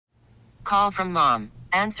Call from mom.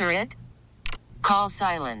 Answer it. Call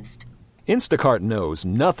silenced. Instacart knows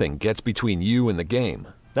nothing gets between you and the game.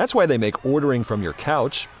 That's why they make ordering from your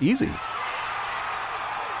couch easy.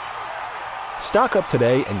 Stock up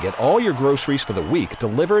today and get all your groceries for the week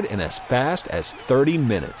delivered in as fast as 30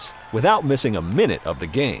 minutes without missing a minute of the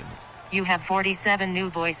game. You have 47 new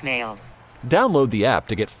voicemails. Download the app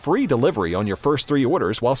to get free delivery on your first 3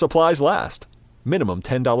 orders while supplies last. Minimum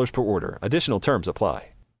 $10 per order. Additional terms apply.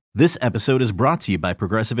 This episode is brought to you by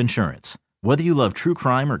Progressive Insurance. Whether you love true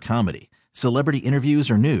crime or comedy, celebrity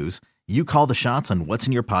interviews or news, you call the shots on what's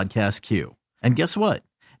in your podcast queue. And guess what?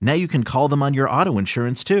 Now you can call them on your auto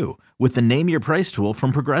insurance too with the Name Your Price tool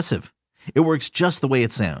from Progressive. It works just the way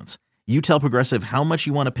it sounds. You tell Progressive how much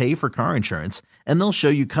you want to pay for car insurance, and they'll show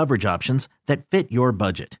you coverage options that fit your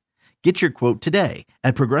budget. Get your quote today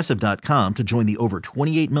at Progressive.com to join the over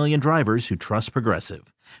 28 million drivers who trust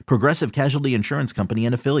Progressive. Progressive Casualty Insurance Company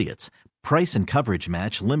and Affiliates. Price and coverage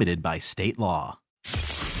match limited by state law.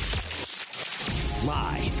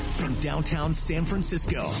 Live from downtown San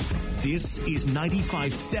Francisco, this is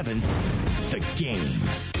 95.7 The Game.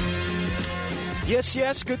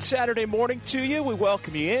 Yes, good Saturday morning to you. We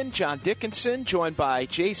welcome you in. John Dickinson, joined by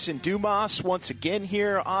Jason Dumas, once again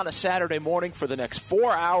here on a Saturday morning for the next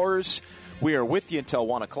 4 hours. We are with you until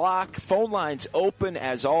 1 o'clock. Phone lines open,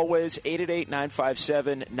 as always,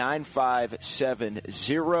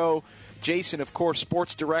 888-957-9570. Jason, of course,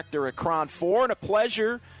 sports director at KRON 4, and a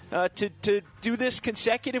pleasure to do this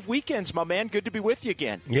consecutive weekends, my man. Good to be with you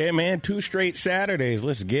again. Yeah, man, 2 straight Saturdays.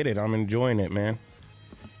 Let's get it. I'm enjoying it, man.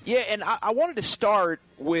 Yeah, and I wanted to start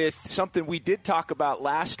with something we did talk about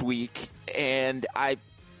last week, and I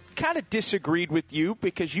kind of disagreed with you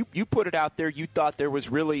because you put it out there. You thought there was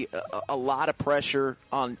really a lot of pressure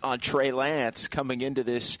on Trey Lance coming into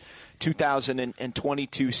this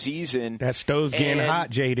 2022 season. That stove's getting hot,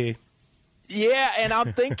 JD. Yeah, and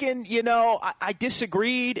I'm thinking, I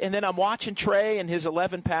disagreed, and then I'm watching Trey and his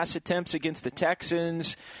 11 pass attempts against the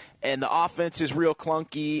Texans, and the offense is real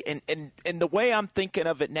clunky, and the way I'm thinking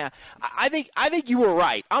of it now, I think you were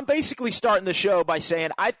right. I'm basically starting the show by saying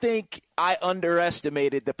I think I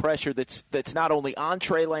underestimated the pressure that's not only on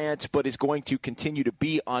Trey Lance, but is going to continue to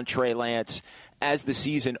be on Trey Lance as the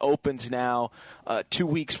season opens now 2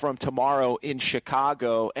 weeks from tomorrow in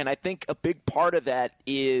Chicago. And I think a big part of that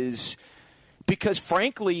is because,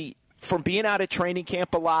 frankly, from being out at training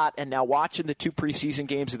camp a lot and now watching the 2 preseason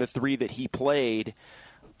games of the 3 that he played,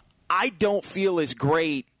 I don't feel as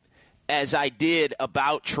great as I did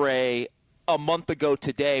about Trey a month ago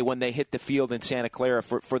today when they hit the field in Santa Clara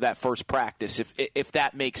for that first practice, if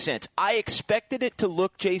that makes sense. I expected it to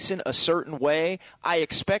look, Jason, a certain way. I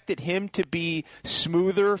expected him to be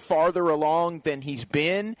smoother, farther along than he's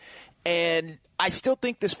been. And I still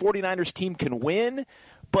think this 49ers team can win.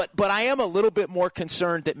 But I am a little bit more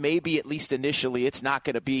concerned that maybe, at least initially, it's not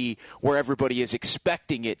going to be where everybody is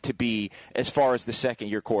expecting it to be as far as the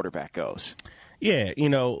second-year quarterback goes. Yeah,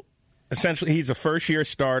 essentially he's a first-year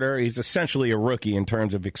starter. He's essentially a rookie in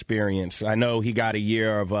terms of experience. I know he got a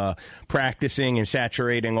year of practicing and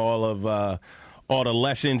saturating all the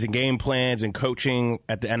lessons and game plans and coaching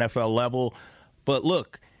at the NFL level. But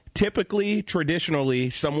look, typically, traditionally,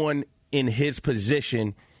 someone in his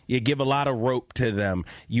position – you give a lot of rope to them.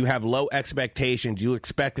 You have low expectations. You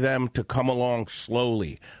expect them to come along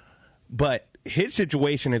slowly. But his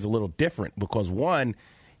situation is a little different because, one,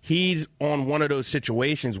 he's on one of those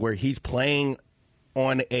situations where he's playing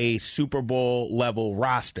on a Super Bowl level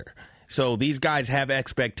roster. So these guys have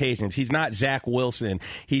expectations. He's not Zach Wilson.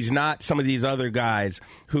 He's not some of these other guys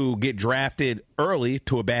who get drafted early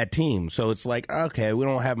to a bad team. So it's like, okay, we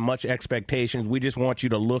don't have much expectations. We just want you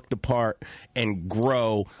to look the part and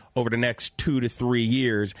grow over the next 2 to 3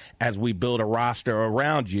 years as we build a roster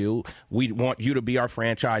around you. We want you to be our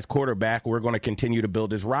franchise quarterback. We're going to continue to build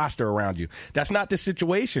this roster around you. That's not the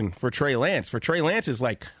situation for Trey Lance. For Trey Lance, it's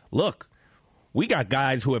like, look, we got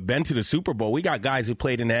guys who have been to the Super Bowl. We got guys who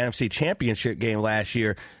played in the NFC Championship game last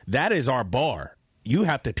year. That is our bar. You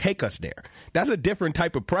have to take us there. That's a different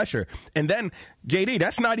type of pressure. And then, JD,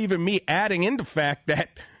 that's not even me adding in the fact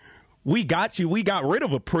that we got rid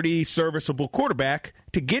of a pretty serviceable quarterback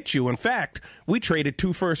to get you. In fact, we traded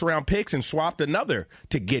 2 first-round picks and swapped another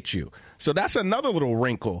to get you. So that's another little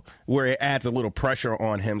wrinkle where it adds a little pressure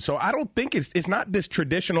on him. So I don't think it's not this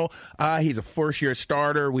traditional, he's a first-year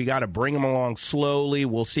starter. We got to bring him along slowly.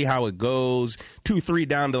 We'll see how it goes.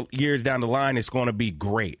 2-3 years down the line, it's going to be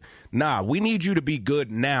great. Nah, we need you to be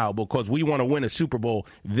good now because we want to win a Super Bowl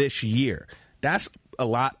this year. That's a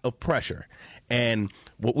lot of pressure. And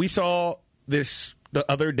what we saw the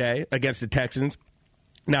other day against the Texans,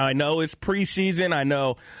 Now, I know it's preseason. I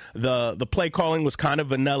know the play calling was kind of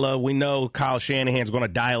vanilla. We know Kyle Shanahan's going to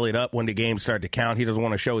dial it up when the games start to count. He doesn't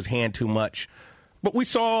want to show his hand too much. But we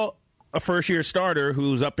saw a first-year starter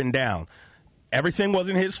who's up and down. Everything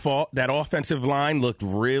wasn't his fault. That offensive line looked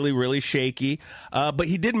really, really shaky, but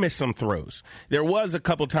he did miss some throws. There was a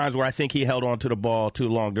couple times where I think he held on to the ball too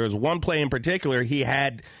long. There was one play in particular, he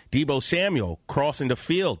had Deebo Samuel crossing the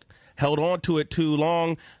field, held on to it too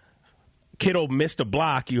long. Kittle missed a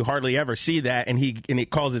block. You hardly ever see that, and it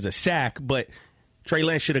causes a sack, but Trey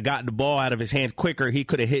Lance should have gotten the ball out of his hands quicker. He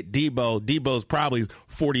could have hit Deebo. Deebo's probably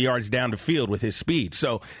 40 yards down the field with his speed.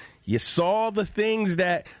 So you saw the things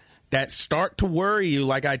that start to worry you,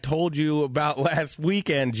 like I told you about last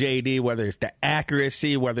weekend, JD, whether it's the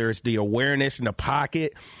accuracy, whether it's the awareness in the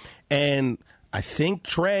pocket. And I think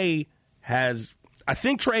Trey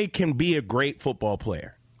can be a great football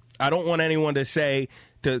player. I don't want anyone to say,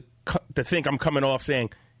 to think I'm coming off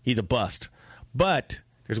saying he's a bust. But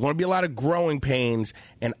there's going to be a lot of growing pains,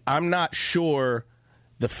 and I'm not sure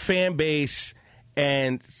the fan base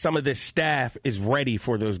and some of this staff is ready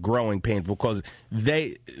for those growing pains, because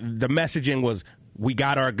the messaging was, we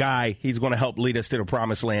got our guy, he's going to help lead us to the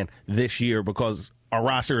promised land this year because our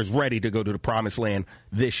roster is ready to go to the promised land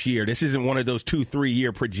this year. This isn't one of those 2-3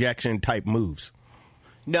 year projection type moves.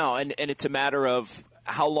 No, and it's a matter of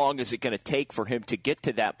how long is it going to take for him to get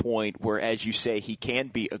to that point where, as you say, he can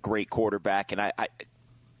be a great quarterback. And I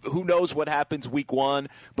who knows what happens week one,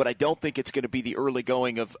 but I don't think it's going to be the early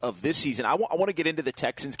going of this season. I want to get into the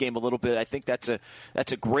Texans game a little bit. I think that's a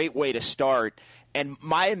great way to start. And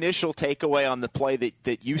my initial takeaway on the play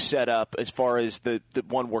that you set up, as far as the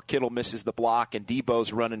one where Kittle misses the block and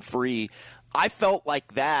Deebo's running free, I felt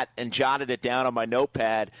like that and jotted it down on my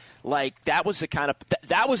notepad. Like that was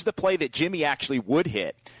the play that Jimmy actually would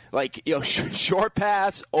hit. Like, short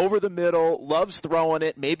pass over the middle, loves throwing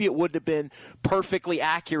it. Maybe it wouldn't have been perfectly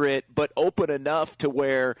accurate, but open enough to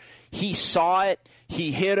where he saw it,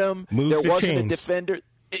 he hit him. There wasn't a defender.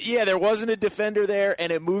 Yeah, there wasn't a defender there,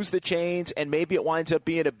 and it moves the chains, and maybe it winds up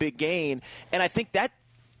being a big gain. And I think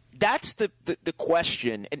that's the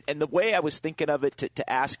question, and the way I was thinking of it to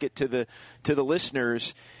ask it to the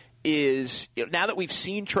listeners is, now that we've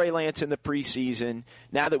seen Trey Lance in the preseason,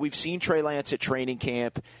 now that we've seen Trey Lance at training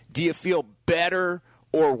camp, do you feel better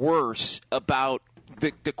or worse about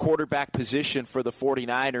the quarterback position for the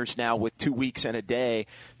 49ers now with 2 weeks and a day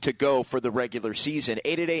to go for the regular season?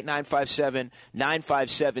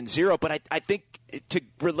 888-957-9570. But I think to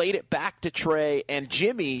relate it back to Trey and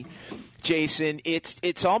Jimmy, Jason,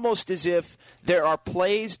 it's almost as if there are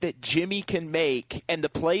plays that Jimmy can make, and the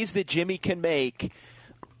plays that Jimmy can make,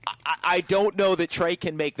 I don't know that Trey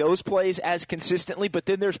can make those plays as consistently, but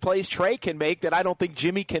then there's plays Trey can make that I don't think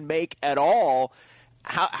Jimmy can make at all.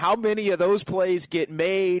 How many of those plays get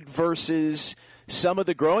made versus some of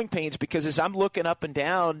the growing pains? Because as I'm looking up and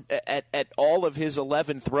down at all of his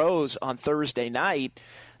 11 throws on Thursday night,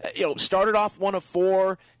 started off 1 of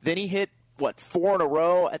 4, then he hit, 4 in a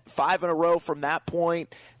row, 5 in a row from that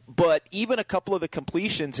point. But even a couple of the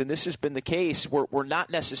completions, and this has been the case, were not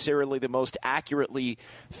necessarily the most accurately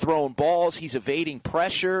thrown balls. He's evading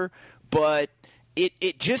pressure, but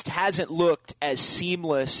it just hasn't looked as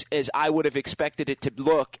seamless as I would have expected it to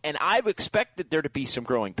look, and I've expected there to be some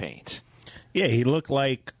growing pains. Yeah, he looked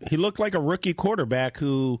like a rookie quarterback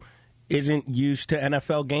who isn't used to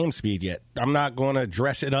NFL game speed yet. I'm not going to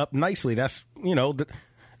dress it up nicely. That's,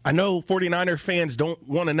 I know 49ers fans don't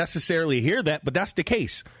want to necessarily hear that, but that's the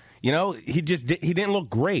case. He didn't look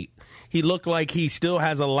great. He looked like he still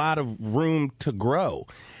has a lot of room to grow.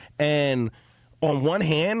 And on one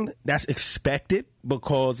hand, that's expected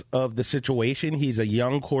because of the situation. He's a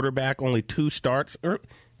young quarterback, only 2 starts or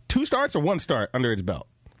 1 start under his belt.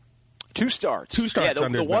 2 starts. 2 starts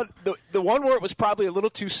under his belt. The one where it was probably a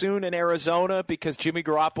little too soon in Arizona because Jimmy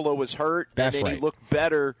Garoppolo was hurt. That's and then right. He looked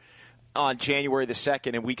better on January the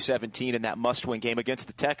 2nd in Week 17 in that must-win game against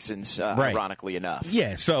the Texans, right. Ironically enough.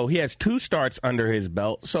 Yeah, so he has 2 starts under his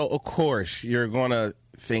belt. So, of course, you're going to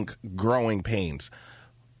think growing pains.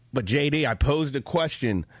 But, JD, I posed a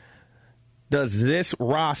question. Does this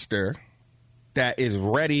roster that is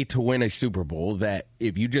ready to win a Super Bowl, that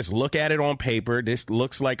if you just look at it on paper, this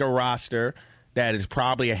looks like a roster that is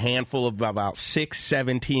probably a handful of about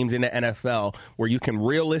 6-7 teams in the NFL where you can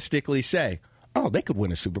realistically say, oh, they could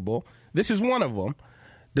win a Super Bowl. This is one of them.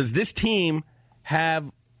 Does this team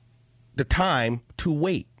have the time to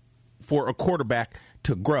wait for a quarterback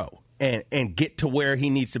to grow and get to where he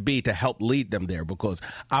needs to be to help lead them there? Because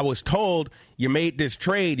I was told you made this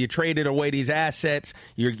trade, you traded away these assets,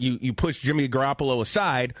 you pushed Jimmy Garoppolo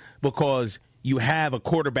aside because you have a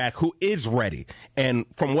quarterback who is ready. And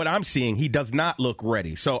from what I'm seeing, he does not look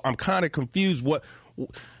ready. So I'm kind of confused.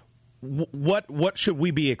 What should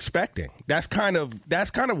we be expecting? That's kind of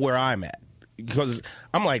where I'm at, because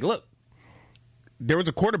I'm like, look, there was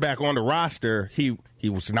a quarterback on the roster. He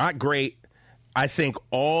was not great. I think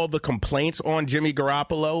all the complaints on Jimmy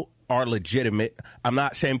Garoppolo are legitimate. I'm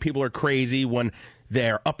not saying people are crazy when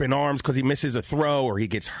they're up in arms because he misses a throw or he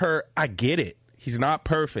gets hurt. I get it. He's not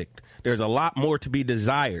perfect. There's a lot more to be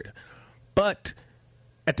desired. But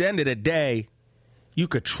at the end of the day, you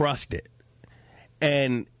could trust it.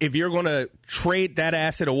 And if you're going to trade that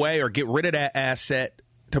asset away or get rid of that asset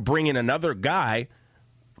to bring in another guy,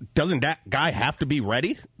 doesn't that guy have to be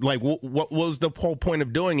ready? Like, what was the whole point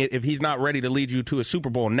of doing it if he's not ready to lead you to a Super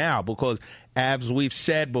Bowl now? Because, as we've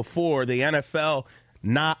said before, the NFL,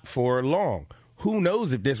 not for long. Who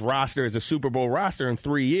knows if this roster is a Super Bowl roster in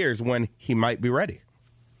 3 years when he might be ready?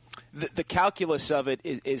 The calculus of it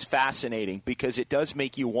is fascinating, because it does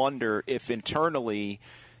make you wonder if internally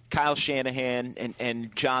Kyle Shanahan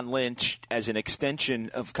and John Lynch, as an extension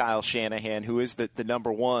of Kyle Shanahan, who is the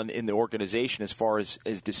number one in the organization as far as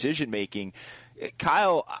decision-making,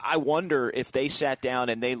 Kyle, I wonder if they sat down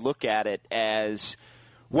and they look at it as,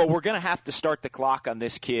 well, we're going to have to start the clock on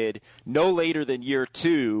this kid no later than year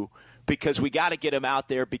 2, because we got to get him out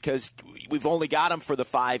there, because we've only got him for the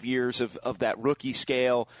 5 years of that rookie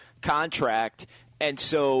scale contract. And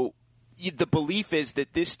so the belief is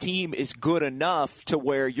that this team is good enough to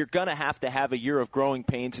where you're going to have a year of growing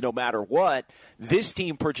pains no matter what. This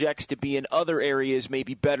team projects to be in other areas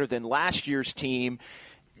maybe better than last year's team.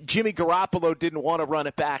 Jimmy Garoppolo didn't want to run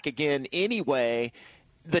it back again anyway.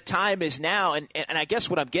 The time is now, and I guess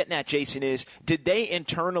what I'm getting at, Jason, is did they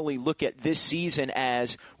internally look at this season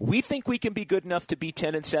as, we think we can be good enough to be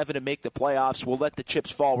 10-7 and make the playoffs, we'll let the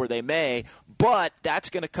chips fall where they may, but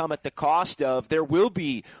that's going to come at the cost of there will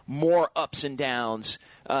be more ups and downs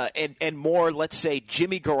and more, let's say,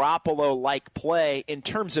 Jimmy Garoppolo-like play in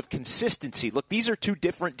terms of consistency. Look, these are two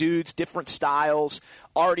different dudes, different styles.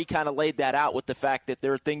 Already kind of laid that out with the fact that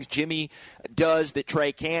there are things Jimmy does that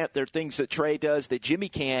Trey can't. There are things that Trey does that Jimmy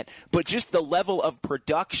can't. But just the level of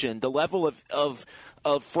production, the level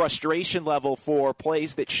of frustration level for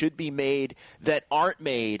plays that should be made that aren't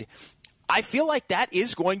made, I feel like that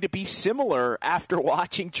is going to be similar after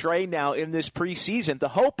watching Trey now in this preseason. The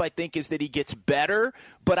hope, I think, is that he gets better,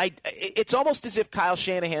 but it's almost as if Kyle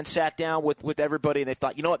Shanahan sat down with everybody and they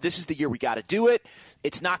thought, you know what, this is the year we got to do it.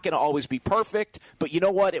 It's not going to always be perfect, but you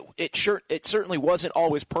know what, it certainly wasn't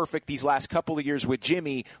always perfect these last couple of years with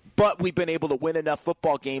Jimmy, but we've been able to win enough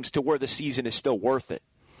football games to where the season is still worth it.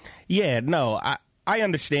 Yeah, no, I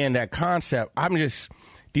understand that concept.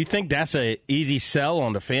 Do you think that's an easy sell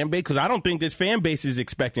on the fan base? Because I don't think this fan base is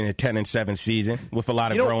expecting a 10-7 season with a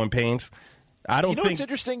lot of growing pains. I don't think. What's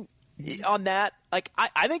interesting on that? Like,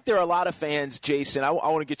 I think there are a lot of fans, Jason. I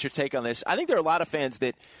want to get your take on this. I think there are a lot of fans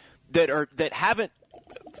that haven't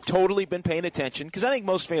totally been paying attention, because I think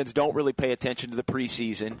most fans don't really pay attention to the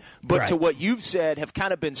preseason, but right, to what you've said, have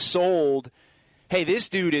kind of been sold. Hey, this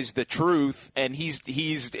dude is the truth, and he's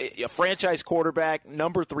a franchise quarterback,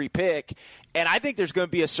 number 3 pick. And I think there's going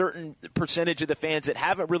to be a certain percentage of the fans that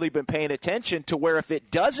haven't really been paying attention to where if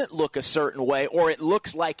it doesn't look a certain way, or it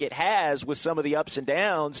looks like it has with some of the ups and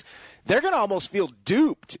downs, they're going to almost feel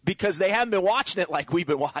duped because they haven't been watching it like we've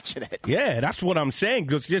been watching it. Yeah, that's what I'm saying.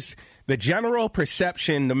 Because just the general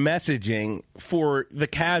perception, the messaging for the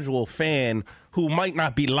casual fan who might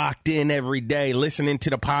not be locked in every day, listening to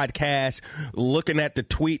the podcast, looking at the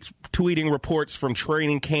tweeting reports from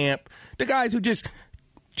training camp, the guys who just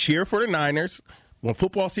cheer for the Niners. When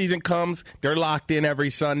football season comes, they're locked in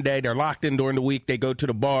every Sunday. They're locked in during the week. They go to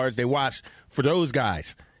the bars. They watch. For those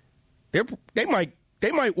guys, they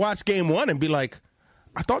might watch game 1 and be like,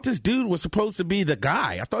 I thought this dude was supposed to be the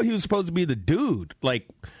guy. I thought he was supposed to be the dude. Like,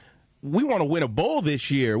 we want to win a bowl this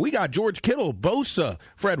year. We got George Kittle, Bosa,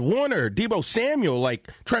 Fred Warner, Deebo Samuel, like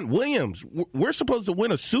Trent Williams. We're supposed to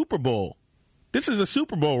win a Super Bowl. This is a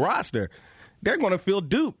Super Bowl roster. They're going to feel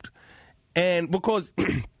duped. And because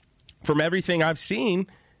from everything I've seen,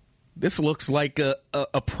 this looks like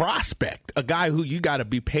a prospect, a guy who you got to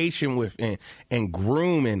be patient with and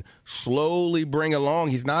groom and slowly bring along.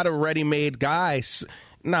 He's not a ready-made guy.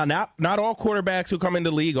 Now, not all quarterbacks who come into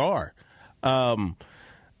the league are.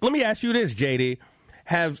 Let me ask you this, JD.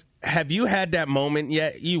 Have you had that moment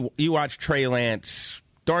yet? You watch Trey Lance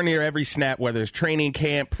darn near every snap, whether it's training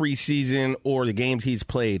camp, preseason, or the games he's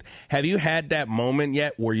played. Have you had that moment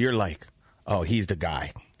yet where you're like, oh, he's the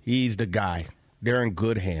guy. He's the guy. They're in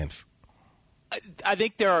good hands. I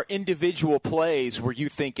think there are individual plays where you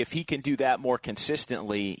think if he can do that more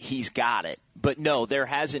consistently, he's got it. But no, there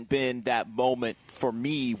hasn't been that moment for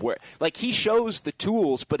me where, like, he shows the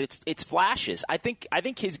tools, but it's flashes. I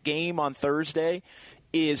think his game on Thursday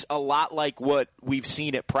is a lot like what we've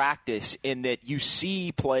seen at practice, in that you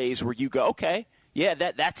see plays where you go, okay, yeah,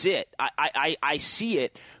 that's it. I see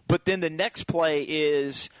it. But then the next play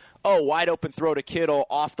is, wide open throw to Kittle,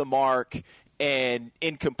 off the mark, and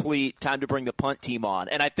incomplete, time to bring the punt team on.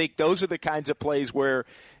 And I think those are the kinds of plays where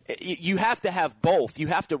you have to have both. You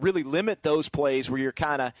have to really limit those plays where you're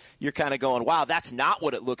kind of going, wow, that's not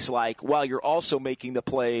what it looks like, while you're also making the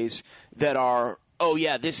plays that are, oh,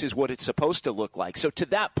 yeah, this is what it's supposed to look like. So to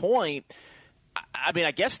that point, I mean,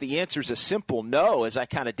 I guess the answer is a simple no, as I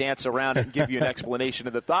kind of dance around it and give you an explanation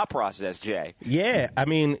of the thought process, Jay. Yeah, I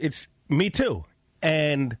mean, it's me too.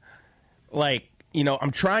 And, like, you know,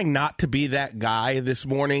 I'm trying not to be that guy this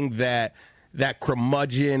morning, that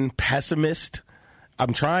curmudgeon pessimist.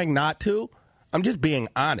 I'm trying not to. I'm just being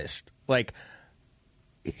honest. Like,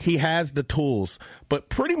 he has the tools, but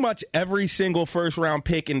pretty much every single first-round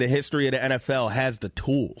pick in the history of the NFL has the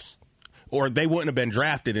tools, or they wouldn't have been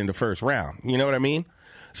drafted in the first round. You know what I mean?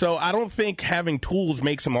 So I don't think having tools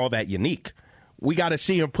makes him all that unique. We got to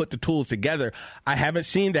see him put the tools together. I haven't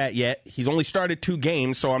seen that yet. He's only started 2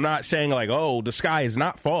 games, so I'm not saying, like, oh, the sky is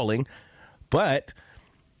not falling. But,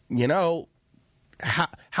 you know,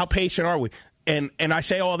 how patient are we? And I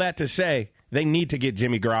say all that to say they need to get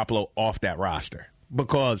Jimmy Garoppolo off that roster.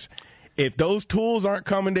 Because if those tools aren't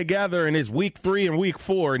coming together and it's week 3 and week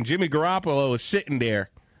 4 and Jimmy Garoppolo is sitting there,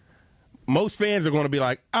 most fans are going to be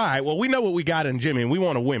like, all right, well, we know what we got in Jimmy and we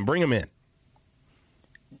want to win. Bring him in.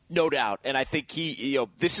 No doubt. And I think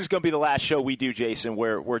this is going to be the last show we do, Jason,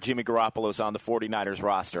 where Jimmy Garoppolo's on the 49ers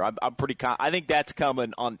roster. I'm pretty I think that's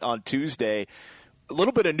coming on Tuesday. A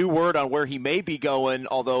little bit of new word on where he may be going,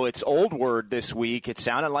 although it's old word this week. It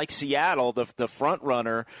sounded like Seattle, the front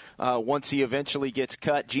runner, once he eventually gets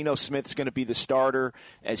cut. Geno Smith's going to be the starter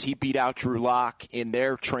as he beat out Drew Lock in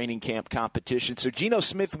their training camp competition. So Geno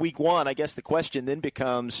Smith week 1, I guess the question then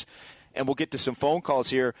becomes, and we'll get to some phone calls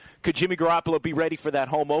here, could Jimmy Garoppolo be ready for that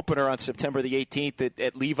home opener on September the 18th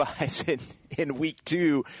at Levi's in week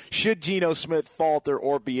 2? Should Geno Smith falter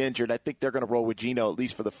or be injured? I think they're going to roll with Geno at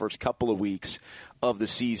least for the first couple of weeks of the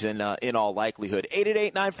season in all likelihood.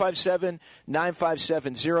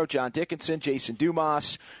 888-957-9570. John Dickinson, Jason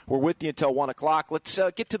Dumas. We're with you until 1 o'clock. Let's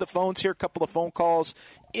get to the phones here. A couple of phone calls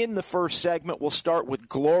in the first segment. We'll start with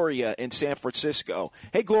Gloria in San Francisco.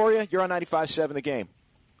 Hey, Gloria, you're on 95.7 The Game.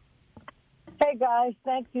 Hey, guys,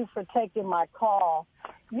 thank you for taking my call.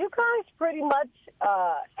 You guys pretty much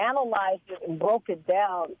analyzed it and broke it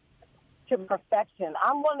down to perfection.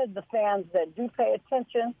 I'm one of the fans that do pay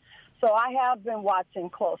attention, so I have been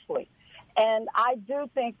watching closely. And I do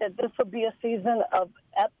think that this will be a season of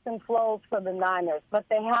ebbs and flows for the Niners, but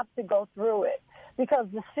they have to go through it because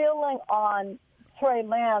the ceiling on Trey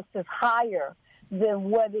Lance is higher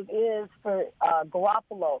than what it is for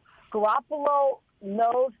Garoppolo. Garoppolo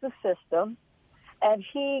knows the system. And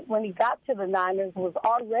when he got to the Niners, was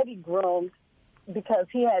already groomed because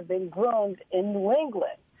he had been groomed in New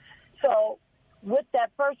England. So with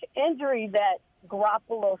that first injury that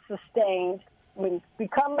Garoppolo sustained when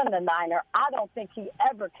becoming a Niner, I don't think he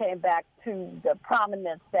ever came back to the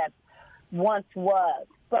prominence that once was.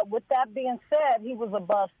 But with that being said, he was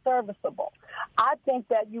above serviceable. I think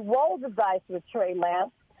that you roll the dice with Trey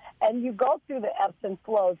Lance and you go through the ebbs and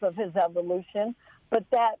flows of his evolution, but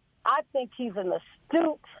that I think he's an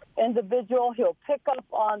astute individual. He'll pick up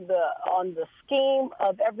on the scheme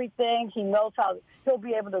of everything. He knows how he'll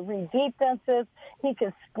be able to read defenses. He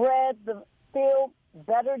can spread the field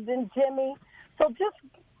better than Jimmy. So just,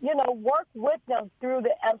 work with them through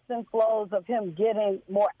the ebbs and flows of him getting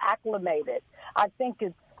more acclimated. I think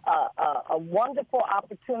it's a wonderful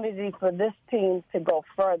opportunity for this team to go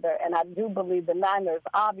further, and I do believe the Niners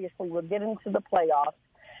obviously will get into the playoffs.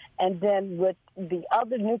 And then with the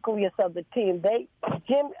other nucleus of the team, Trey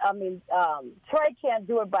can't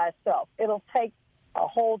do it by himself. It'll take a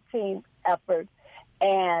whole team effort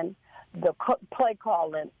and the play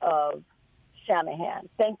calling of Shanahan.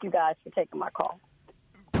 Thank you guys for taking my call.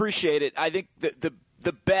 Appreciate it. I think the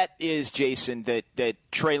bet is, Jason, that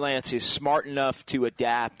Trey Lance is smart enough to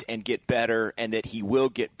adapt and get better, and that he will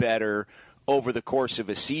get better over the course of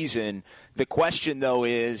a season. The question, though,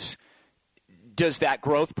 is, does that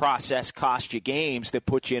growth process cost you games that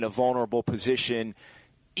put you in a vulnerable position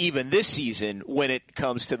even this season when it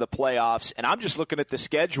comes to the playoffs? And I'm just looking at the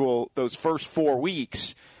schedule, those first 4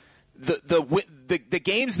 weeks. the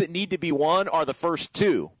games that need to be won are the first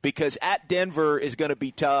two, because at Denver is going to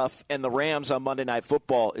be tough, and the Rams on Monday Night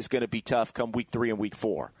Football is going to be tough come week 3 and week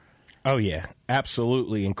 4. Oh, yeah,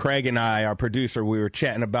 absolutely. And Craig and I, our producer, we were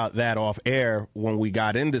chatting about that off air when we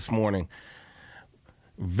got in this morning.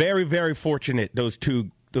 Very, very fortunate, those two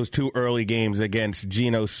early games against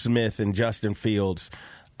Geno Smith and Justin Fields.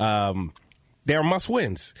 They're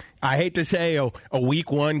must-wins. I hate to say a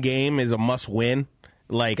week 1 game is a must-win.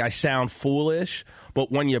 Like, I sound foolish,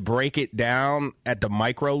 but when you break it down at the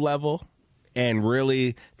micro level and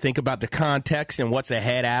really think about the context and what's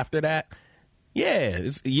ahead after that, yeah,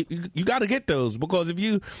 you got to get those, because if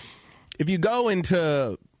you go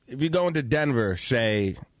into Denver,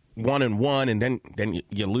 say 1-1, and then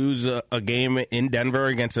you lose a game in Denver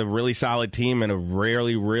against a really solid team and a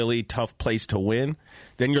really, really tough place to win,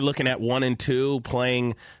 then you're looking at 1-2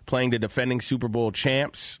 playing the defending Super Bowl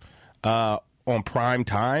champs on prime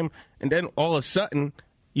time, and then all of a sudden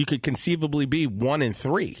you could conceivably be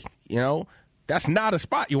 1-3. You know, that's not a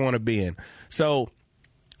spot you want to be in. So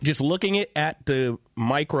just looking at the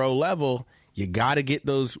micro level, you got to get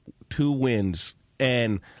those 2 wins.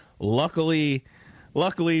 And luckily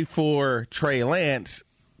for Trey Lance,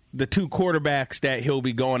 the 2 quarterbacks that he'll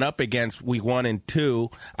be going up against week 1 and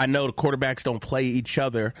 2, I know the quarterbacks don't play each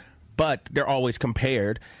other, but they're always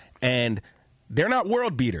compared, and they're not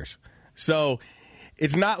world beaters. So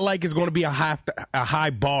it's not like it's going to be a high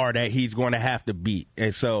bar that he's going to have to beat.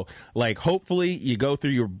 And so, like, hopefully you go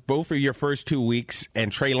through both of your first 2 weeks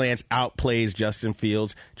and Trey Lance outplays Justin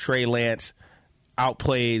Fields, Trey Lance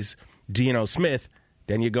outplays Geno Smith,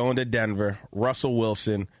 then you go into Denver. Russell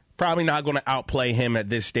Wilson, probably not going to outplay him at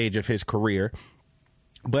this stage of his career,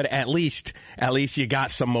 but at least you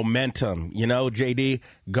got some momentum, JD,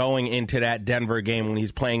 going into that Denver game when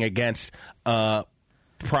he's playing against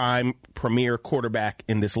premier quarterback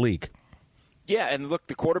in this league. Yeah, and look,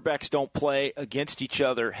 the quarterbacks don't play against each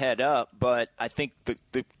other head up, but I think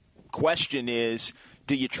the question is,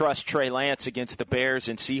 do you trust Trey Lance against the Bears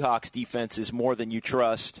and Seahawks defenses more than you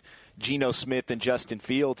trust Geno Smith and Justin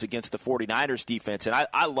Fields against the 49ers defense? And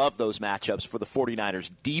I love those matchups for the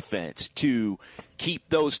 49ers defense to keep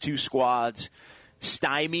those 2 squads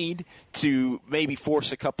stymied, to maybe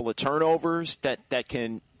force a couple of turnovers that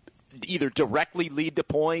can either directly lead to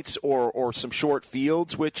points or some short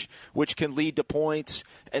fields, which can lead to points.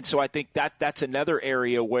 And so I think that's another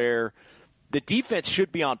area where the defense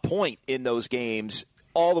should be on point in those games.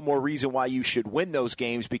 All the more reason why you should win those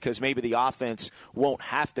games, because maybe the offense won't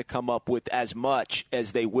have to come up with as much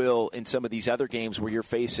as they will in some of these other games where you're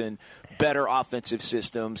facing better offensive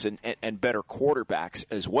systems and better quarterbacks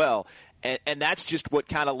as well. And that's just what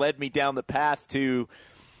kind of led me down the path to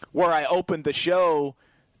where I opened the show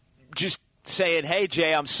just saying, hey,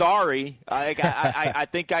 Jay, I'm sorry. I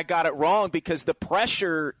think I got it wrong, because the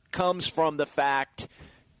pressure comes from the fact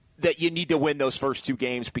that you need to win those first 2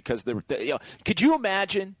 games, because could you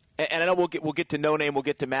imagine? And I know we'll get to No Name, we'll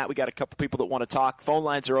get to Matt. We got a couple people that want to talk. Phone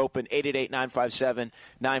lines are open,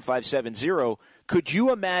 888-957-9570. Could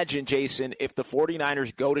you imagine, Jason, if the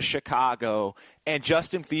 49ers go to Chicago and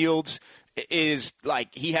Justin Fields is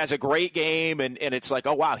like, he has a great game and it's like,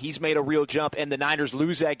 oh, wow, he's made a real jump, and the Niners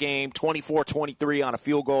lose that game 24-23 on a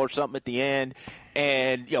field goal or something at the end,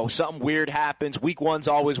 and something weird happens. Week 1's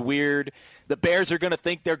always weird. The Bears are going to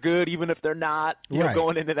think they're good even if they're not, right,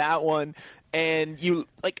 going into that one. And you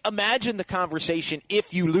imagine the conversation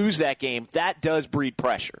if you lose that game. That does breed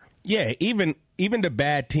pressure. Yeah, even the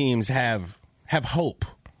bad teams have hope,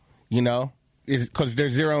 because they're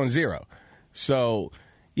 0-0. So,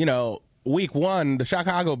 week 1, the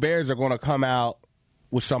Chicago Bears are going to come out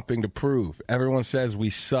with something to prove. Everyone says we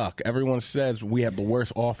suck. Everyone says we have the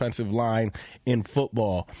worst offensive line in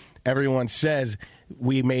football. Everyone says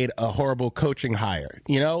we made a horrible coaching hire.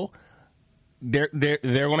 They're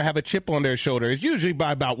going to have a chip on their shoulder. It's usually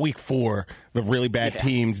by about week 4, the really bad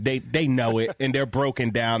teams, they know it, and they're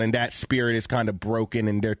broken down, and that spirit is kind of broken,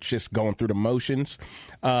 and they're just going through the motions.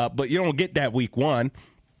 But you don't get that week 1.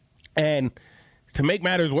 And to make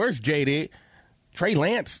matters worse, JD, Trey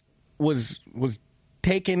Lance was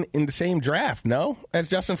taken in the same draft, no, as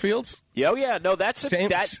Justin Fields? Oh, yeah. No, that's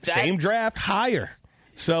same draft, higher.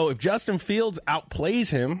 So if Justin Fields outplays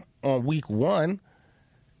him on week 1,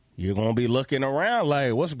 you're going to be looking around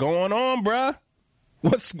like, what's going on, bruh?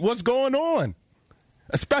 What's going on?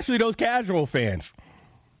 Especially those casual fans.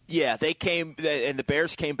 Yeah, they came, and the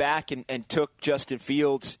Bears came back and took Justin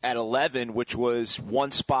Fields at 11, which was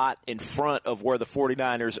one spot in front of where the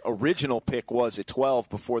 49ers' original pick was at 12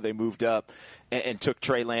 before they moved up and took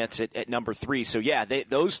Trey Lance at number 3. So, yeah,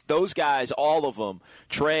 those guys, all of them,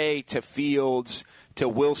 Trey to Fields to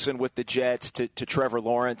Wilson with the Jets to Trevor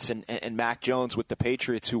Lawrence and Mac Jones with the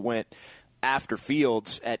Patriots, who went after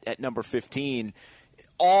Fields at number 15,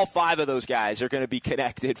 all 5 of those guys are going to be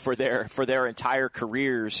connected for their entire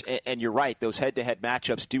careers. And you're right, those head-to-head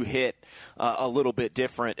matchups do hit a little bit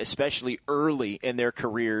different, especially early in their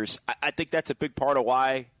careers. I think that's a big part of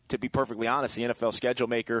why, to be perfectly honest, the NFL schedule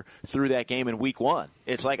maker threw that game in week 1.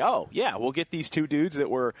 It's like, oh, yeah, we'll get these 2 dudes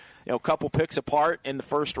that were a couple picks apart in the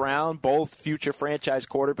first round, both future franchise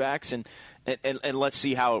quarterbacks, and let's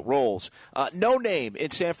see how it rolls. No Name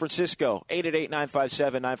in San Francisco,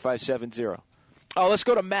 888-957-9570. Oh, let's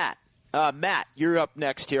go to Matt. Matt, you're up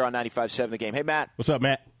next here on 95.7 The Game. Hey, Matt. What's up,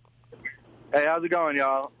 Matt? Hey, how's it going,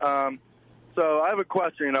 y'all? So I have a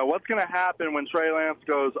question. What's going to happen when Trey Lance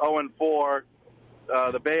goes 0-4?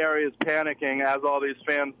 The Bay Area is panicking, as all these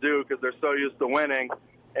fans do, because they're so used to winning.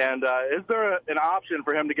 And is there an option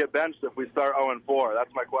for him to get benched if we start 0-4?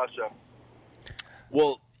 That's my question.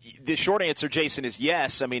 Well, the short answer, Jason, is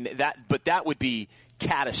yes. I mean, but that would be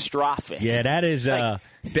catastrophic. Yeah, that is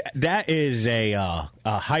that is a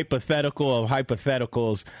hypothetical of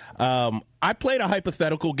hypotheticals. I played a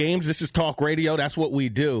hypothetical games. This is talk radio. That's what we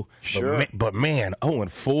do. Sure. But man,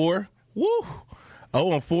 0-4. Woo.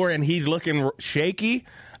 0-4, and he's looking shaky.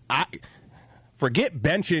 Forget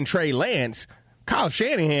benching Trey Lance. Kyle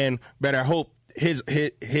Shanahan better hope his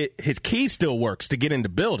key still works to get in the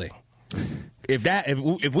building.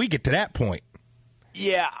 If we get to that point.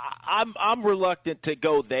 Yeah, I'm reluctant to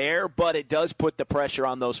go there, but it does put the pressure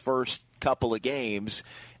on those first couple of games.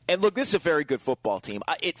 And look, this is a very good football team.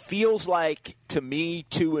 It feels like, to me,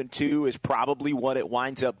 2-2 is probably what it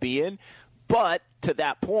winds up being. But to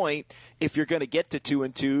that point, if you're going to get to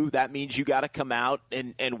 2-2, that means you got to come out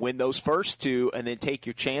and win those first 2, and then take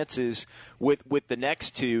your chances with the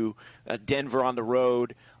next 2. Denver on the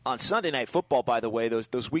road. On Sunday Night Football, by the way,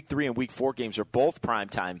 those Week 3 and Week 4 games are both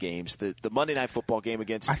primetime games. The Monday Night Football game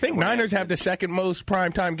against, I think Niners have the second most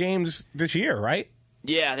primetime games this year, right?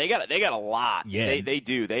 Yeah, they got a lot. Yeah, they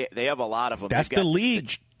do. They have a lot of them. That's the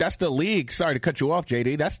league. That's the league. Sorry to cut you off,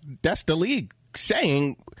 JD. That's the league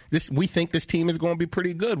saying this. We think this team is going to be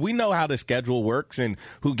pretty good. We know how the schedule works, and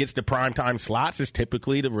who gets the primetime slots is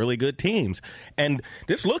typically the really good teams. And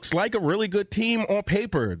this looks like a really good team on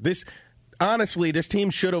paper. Honestly, this team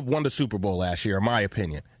should have won the Super Bowl last year, in my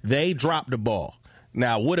opinion. They dropped the ball.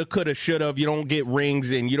 Now, woulda, coulda, shoulda, you don't get rings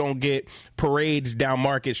and you don't get parades down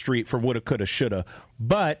Market Street for woulda, coulda, shoulda.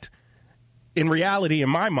 But in reality, in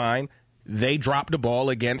my mind, they dropped the ball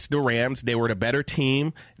against the Rams. They were the better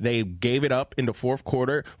team. They gave it up in the fourth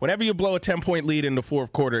quarter. Whenever you blow a 10-point lead in the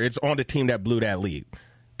fourth quarter, it's on the team that blew that lead,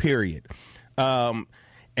 period.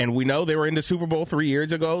 And we know they were in the Super Bowl 3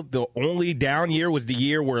 years ago. The only down year was the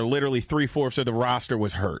year where literally 3/4 of the roster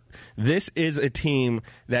was hurt. This is a team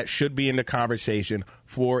that should be in the conversation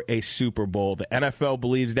for a Super Bowl. The NFL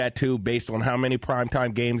believes that too, based on how many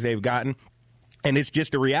primetime games they've gotten. And it's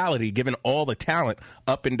just a reality, given all the talent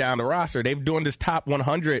up and down the roster. They've doing this top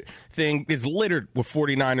 100 thing is littered with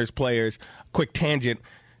 49ers players. Quick tangent.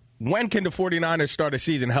 When can the 49ers start a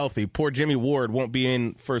season healthy? Poor Jimmy Ward won't be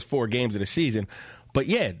in first 4 games of the season. But,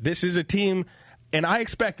 yeah, this is a team, and I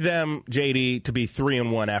expect them, JD, to be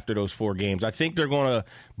 3-1 after those 4 games. I think they're going to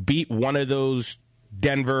beat one of those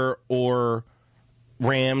Denver or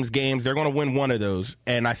Rams games. They're going to win one of those,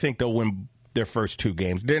 and I think they'll win their first 2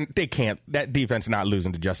 games. They can't. That defense not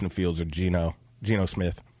losing to Justin Fields or Geno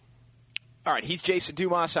Smith. All right, he's Jason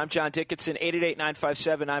Dumas. I'm John Dickinson.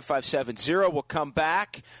 888-957-9570. We'll come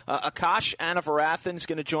back. Akash Anavarathan is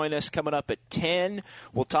going to join us coming up at 10.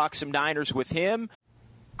 We'll talk some Niners with him.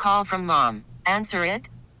 Call from mom. Answer it.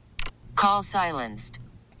 Call silenced.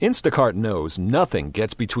 Instacart knows nothing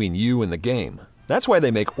gets between you and the game. That's why they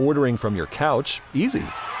make ordering from your couch easy.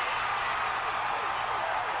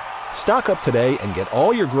 Stock up today and get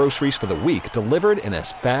all your groceries for the week delivered in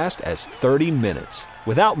as fast as 30 minutes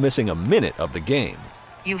without missing a minute of the game.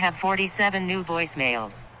 You have 47 new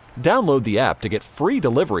voicemails. Download the app to get free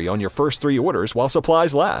delivery on your first 3 orders while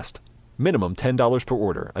supplies last. Minimum $10 per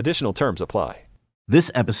order. Additional terms apply.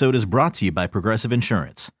 This episode is brought to you by Progressive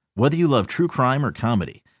Insurance. Whether you love true crime or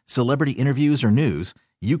comedy, celebrity interviews or news,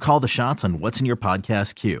 you call the shots on what's in your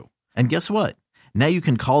podcast queue. And guess what? Now you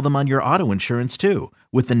can call them on your auto insurance too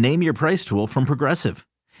with the Name Your Price tool from Progressive.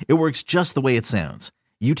 It works just the way it sounds.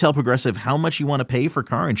 You tell Progressive how much you want to pay for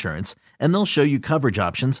car insurance, and they'll show you coverage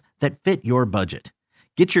options that fit your budget.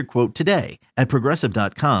 Get your quote today at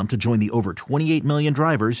Progressive.com to join the over 28 million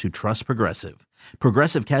drivers who trust Progressive.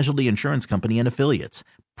 Progressive Casualty Insurance Company and Affiliates.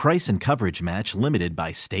 Price and coverage match limited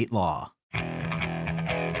by state law.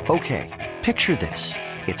 Okay, picture this.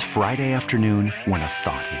 It's Friday afternoon when a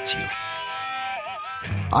thought hits you.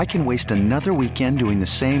 I can waste another weekend doing the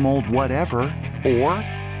same old whatever, or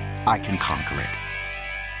I can conquer it.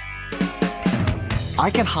 I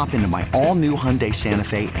can hop into my all-new Hyundai Santa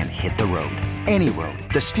Fe and hit the road. Any road.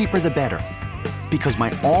 The steeper, the better. Because my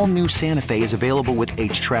all-new Santa Fe is available with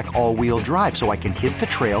H-Track all-wheel drive, so I can hit the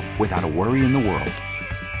trail without a worry in the world.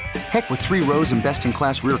 Heck, with 3 rows and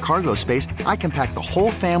best-in-class rear cargo space, I can pack the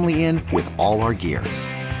whole family in with all our gear.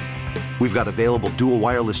 We've got available dual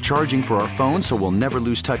wireless charging for our phones, so we'll never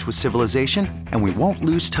lose touch with civilization, and we won't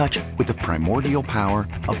lose touch with the primordial power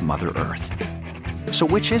of Mother Earth. So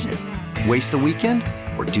which is it? Waste the weekend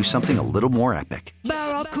or do something a little more epic?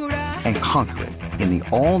 And conquer it in the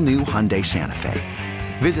all-new Hyundai Santa Fe.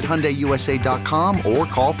 Visit HyundaiUSA.com or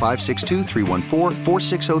call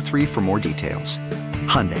 562-314-4603 for more details.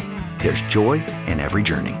 Hyundai, there's joy in every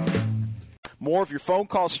journey. More of your phone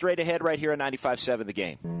calls straight ahead right here on 95.7 The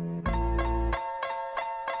Game.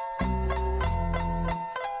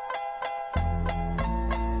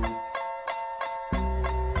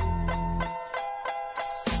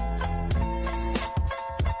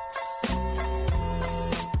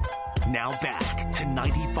 Now back to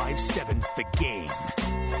 95.7 The Game.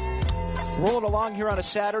 Rolling along here on a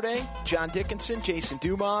Saturday. John Dickinson, Jason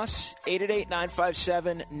Dumas,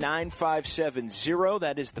 888-957-9570.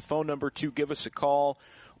 That is the phone number to give us a call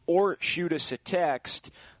or shoot us a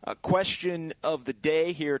text. A question of the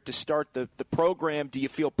day here to start the program. Do you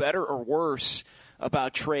feel better or worse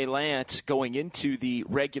about Trey Lance going into the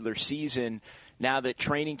regular season now that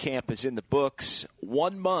training camp is in the books?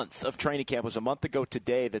 1 month of training camp. It was a month ago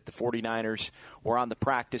today that the 49ers were on the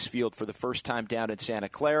practice field for the first time down in Santa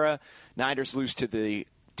Clara. Niners lose to the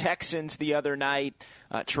Texans the other night.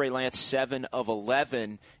 Trey Lance 7 of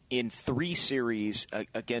 11 in 3 series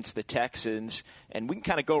against the Texans. And we can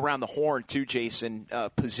kind of go around the horn too, Jason,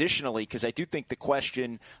 positionally, because I do think the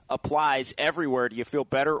question applies everywhere. Do you feel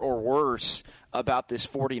better or worse about this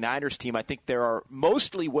 49ers team? I think there are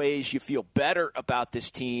mostly ways you feel better about this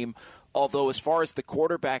team, although as far as the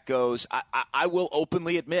quarterback goes, I will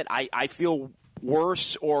openly admit I feel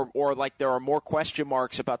worse or like there are more question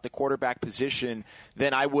marks about the quarterback position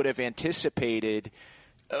than I would have anticipated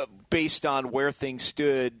based on where things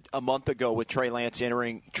stood a month ago with Trey Lance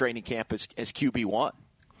entering training camp as QB1.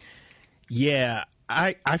 Yeah,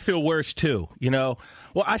 I feel worse too, Well,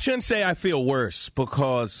 I shouldn't say I feel worse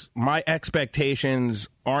because my expectations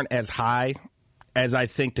aren't as high as I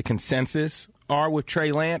think the consensus are with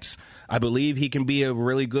Trey Lance. I believe he can be a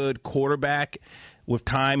really good quarterback with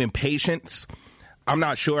time and patience. I'm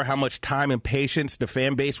not sure how much time and patience the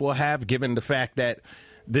fan base will have, given the fact that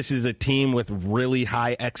this is a team with really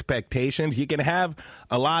high expectations. You can have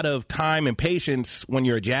a lot of time and patience when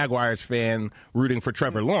you're a Jaguars fan rooting for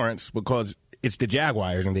Trevor Lawrence because it's the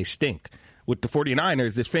Jaguars and they stink. With the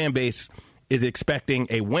 49ers, this fan base is expecting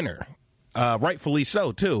a winner. Rightfully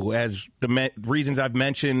so, too, as the reasons I've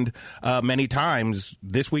mentioned many times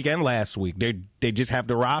this week and last week. They just have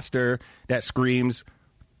the roster that screams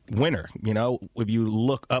winner. If you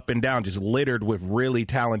look up and down, just littered with really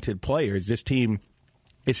talented players. This team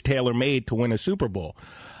is tailor-made to win a Super Bowl.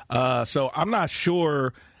 So I'm not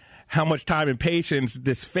sure how much time and patience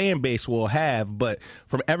this fan base will have, but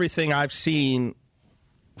from everything I've seen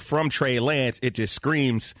from Trey Lance, it just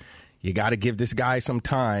screams, you got to give this guy some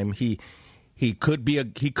time. He could be a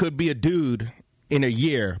dude in a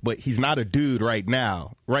year, but he's not a dude right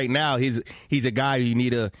now. Right now, he's a guy you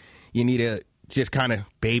need to just kind of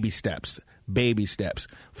baby steps.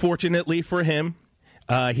 Fortunately for him,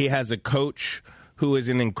 he has a coach who is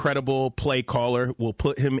an incredible play caller, will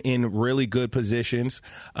put him in really good positions.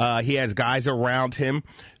 He has guys around him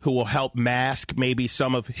who will help mask maybe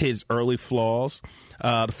some of his early flaws.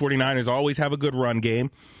 The 49ers always have a good run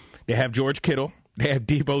game. They have George Kittle. They have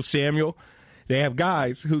Deebo Samuel. They have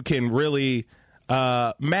guys who can really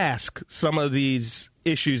mask some of these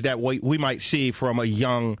issues that we might see from a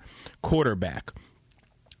young quarterback.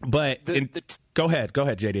 But go ahead,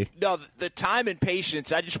 JD. No, the time and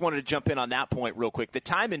patience, I just wanted to jump in on that point real quick. The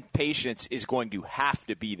time and patience is going to have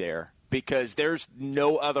to be there because there's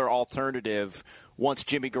no other alternative once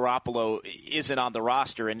Jimmy Garoppolo isn't on the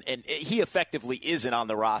roster. And he effectively isn't on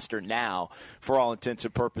the roster now for all intents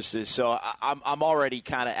and purposes. So I'm already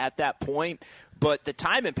kind of at that point. But the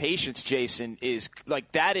time and patience, Jason, is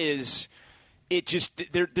like that is – it just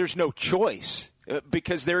there's no choice.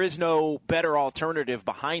 Because there is no better alternative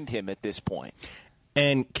behind him at this point.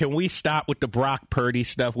 And can we stop with the Brock Purdy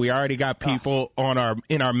stuff? We already got people in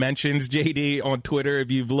our mentions, JD, on Twitter. If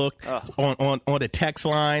you've looked on the text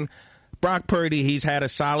line, Brock Purdy, he's had a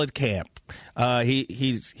solid camp.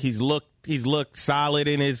 He's looked solid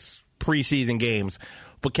in his preseason games.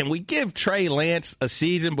 But can we give Trey Lance a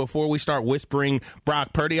season before we start whispering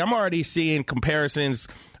Brock Purdy? I'm already seeing comparisons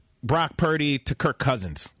Brock Purdy to Kirk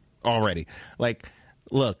Cousins already. Like,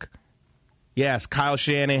 look. Yes, Kyle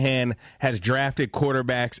Shanahan has drafted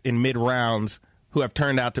quarterbacks in mid-rounds who have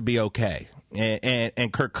turned out to be okay,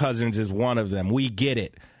 and Kirk Cousins is one of them. We get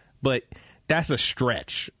it, but that's a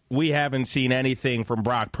stretch. We haven't seen anything from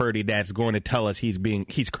Brock Purdy that's going to tell us he's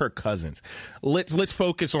Kirk Cousins. Let's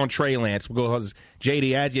focus on Trey Lance because,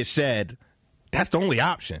 JD, as you said, that's the only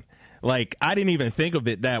option. Like, I didn't even think of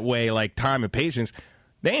it that way, like time and patience.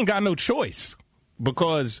 They ain't got no choice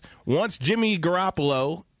because once Jimmy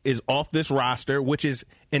Garoppolo is off this roster, which is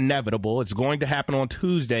inevitable. It's going to happen on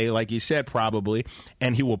Tuesday, like you said, probably,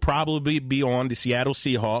 and he will probably be on the Seattle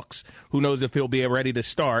Seahawks. Who knows if he'll be ready to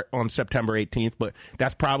start on September 18th, but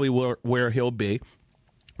that's probably where he'll be.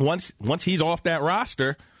 Once he's off that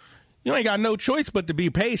roster, you ain't got no choice but to be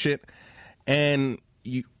patient, and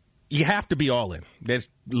you have to be all in. That's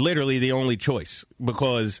literally the only choice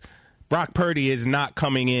because Brock Purdy is not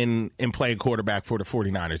coming in and playing quarterback for the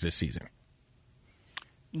 49ers this season.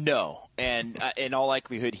 No, and in all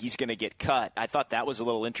likelihood, he's going to get cut. I thought that was a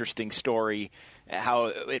little interesting story, how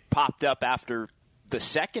it popped up after the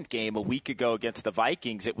second game a week ago against the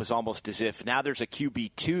Vikings. It was almost as if now there's a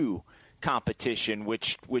QB2 competition,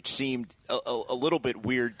 which seemed a little bit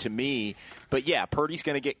weird to me. But, yeah, Purdy's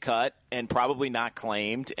going to get cut and probably not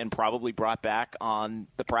claimed and probably brought back on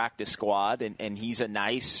the practice squad, and he's a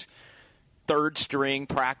nice third-string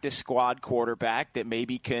practice squad quarterback that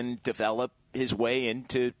maybe can develop his way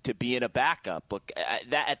into being a backup. Look,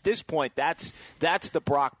 at this point, that's the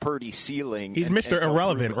Brock Purdy ceiling. He's Mr.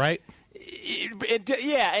 Irrelevant, right?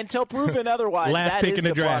 Yeah, until proven otherwise. Last pick in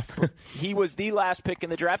the draft. He was the last pick in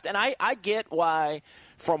the draft, and I get why,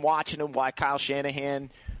 from watching him, why Kyle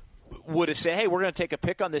Shanahan would have said, hey, we're going to take a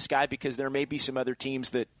pick on this guy because there may be some other teams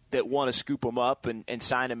that want to scoop him up and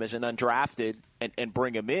sign him as an undrafted and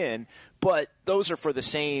bring him in. But those are for the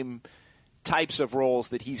same types of roles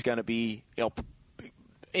that he's going to be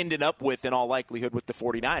ending up with in all likelihood with the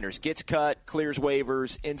 49ers. Gets cut, clears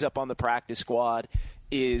waivers, ends up on the practice squad,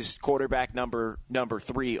 is quarterback number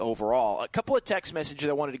 3 overall. A couple of text messages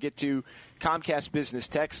I wanted to get to. Comcast Business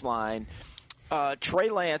text line. Trey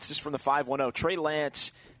Lance, this is from the 510. Trey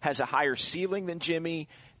Lance has a higher ceiling than Jimmy,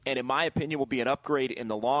 and in my opinion will be an upgrade in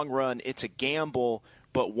the long run. It's a gamble,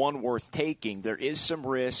 but one worth taking. There is some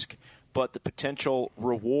risk, but the potential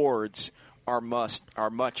rewards are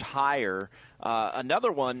much higher.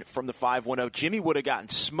 Another one from the 510. Jimmy would have gotten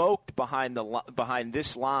smoked behind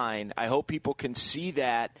this line. I hope people can see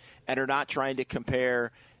that and are not trying to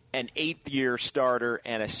compare an 8th-year starter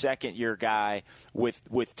and a second-year guy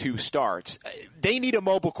with 2 starts. They need a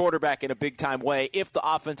mobile quarterback in a big-time way if the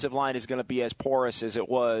offensive line is going to be as porous as it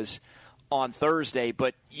was on Thursday.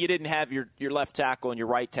 But you didn't have your left tackle and your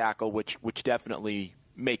right tackle, which definitely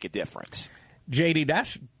make a difference. JD,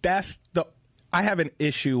 that's the I have an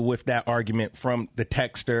issue with that argument from the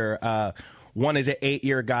texter. One is an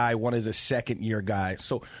 8-year guy, one is a second-year guy.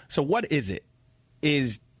 So what is it?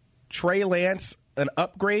 Is Trey Lance an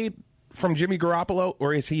upgrade from Jimmy Garoppolo,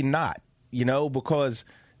 or is he not? Because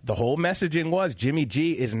the whole messaging was Jimmy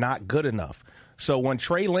G is not good enough. So when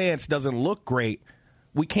Trey Lance doesn't look great,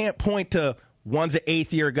 we can't point to one's an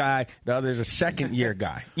 8th-year guy, the other's a second-year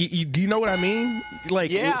guy. Do you know what I mean?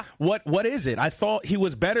 Like, yeah. What is it? I thought he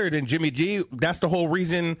was better than Jimmy G. That's the whole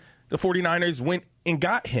reason the 49ers went and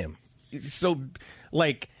got him. So,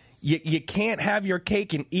 like, you can't have your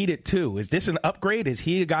cake and eat it, too. Is this an upgrade? Is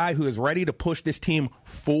he a guy who is ready to push this team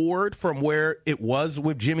forward from where it was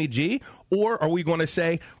with Jimmy G? Or are we going to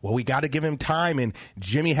say, well, we got to give him time and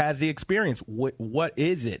Jimmy has the experience? What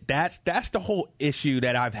is it? That's the whole issue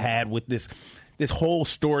that I've had with this whole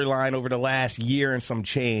storyline over the last year and some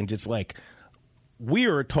change. It's like we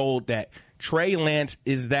are told that Trey Lance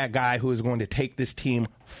is that guy who is going to take this team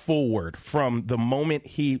forward from the moment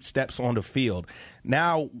he steps on the field.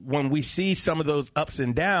 Now, when we see some of those ups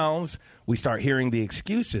and downs, we start hearing the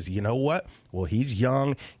excuses. You know what? Well, he's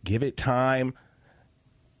young. Give it time.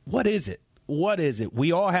 What is it? What is it?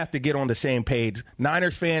 We all have to get on the same page.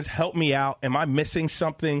 Niners fans, help me out. Am I missing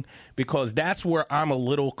something? Because that's where I'm a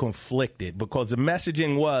little conflicted, because the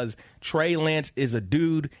messaging was Trey Lance is a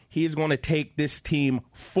dude. He is going to take this team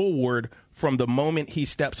forward from the moment he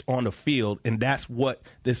steps on the field, and that's what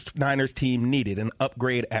this Niners team needed, an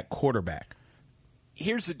upgrade at quarterback.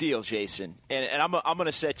 Here's the deal, Jason, and I'm going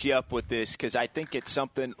to set you up with this because I think it's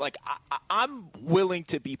something like I'm willing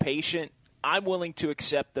to be patient. I'm willing to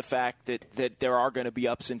accept the fact that there are going to be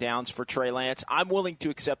ups and downs for Trey Lance. I'm willing to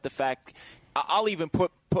accept the fact I'll even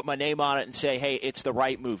put my name on it and say, hey, it's the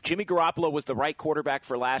right move. Jimmy Garoppolo was the right quarterback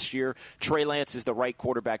for last year. Trey Lance is the right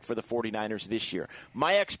quarterback for the 49ers this year.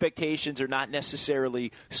 My expectations are not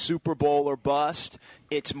necessarily Super Bowl or bust.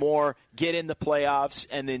 It's more get in the playoffs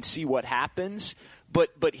and then see what happens.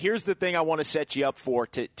 But here's the thing I want to set you up for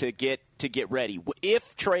to get ready.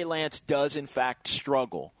 If Trey Lance does, in fact,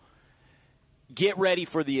 struggle, get ready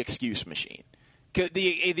for the excuse machine.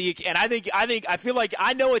 And I feel like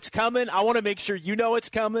I know it's coming. I want to make sure you know it's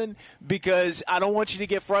coming because I don't want you to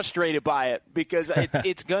get frustrated by it because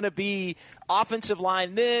it's going to be offensive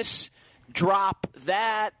line this, drop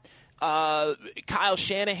that. Kyle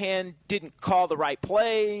Shanahan didn't call the right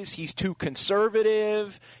plays. He's too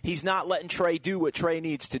conservative. He's not letting Trey do what Trey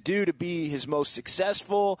needs to do to be his most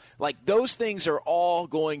successful. Like, those things are all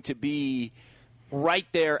going to be right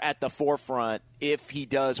there at the forefront if he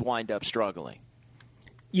does wind up struggling.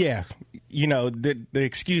 Yeah, the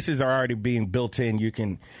excuses are already being built in. You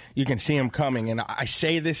can see them coming. And I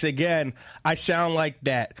say this again, I sound like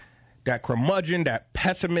that curmudgeon, that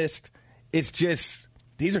pessimist. It's just,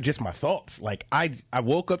 these are just my thoughts. Like, I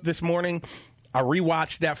woke up this morning, I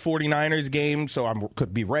rewatched that 49ers game so I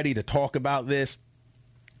could be ready to talk about this.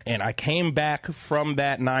 And I came back from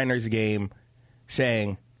that Niners game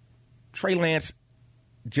saying, Trey Lance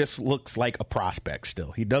just looks like a prospect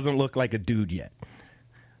still. He doesn't look like a dude yet.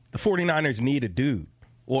 The 49ers need a dude.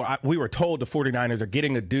 Or we were told the 49ers are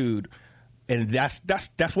getting a dude, and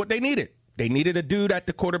that's what they needed. They needed a dude at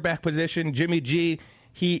the quarterback position. Jimmy G,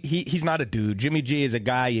 he's not a dude. Jimmy G is a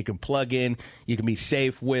guy you can plug in, you can be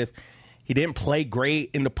safe with. He didn't play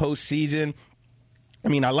great in the postseason. I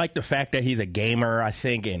mean, I like the fact that he's a gamer, I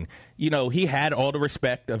think, and, he had all the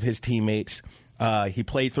respect of his teammates. He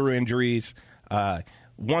played through injuries.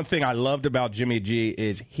 One thing I loved about Jimmy G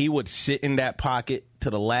is he would sit in that pocket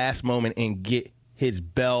to the last moment and get his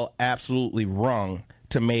bell absolutely rung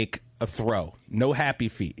to make a throw. No happy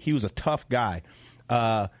feet. He was a tough guy.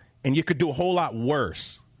 And you could do a whole lot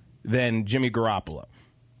worse than Jimmy Garoppolo.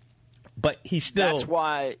 But he still... That's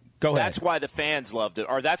why... Go ahead. That's why the fans loved it.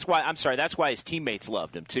 Or that's why his teammates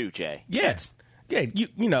loved him too, Jay. Yes. Yeah,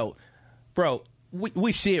 bro,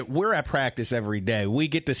 we see it. We're at practice every day. We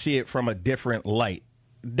get to see it from a different light.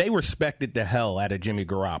 They respected the hell out of Jimmy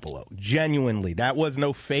Garoppolo. Genuinely. That was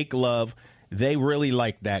no fake love. They really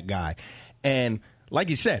liked that guy. And like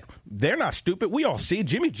you said, they're not stupid. We all see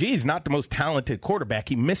Jimmy G is not the most talented quarterback.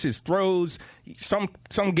 He misses throws. Some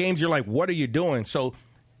games you're like, what are you doing? So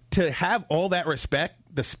to have all that respect,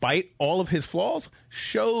 despite all of his flaws,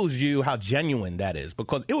 shows you how genuine that is.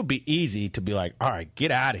 Because it would be easy to be like, all right,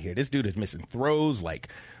 get out of here. This dude is missing throws. Like,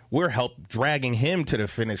 we're dragging him to the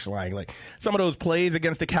finish line. Like, some of those plays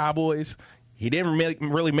against the Cowboys, he didn't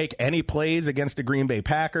really make any plays against the Green Bay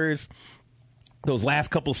Packers. Those last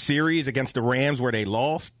couple series against the Rams where they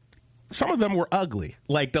lost, some of them were ugly.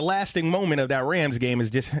 Like, the lasting moment of that Rams game is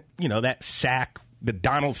just, that sack, the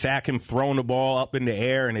Donald sack, him throwing the ball up in the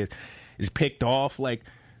air and it is picked off. Like,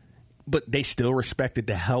 but they still respected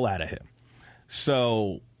the hell out of him.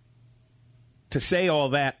 So to say all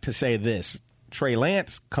that, to say this, Trey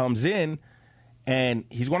Lance comes in, and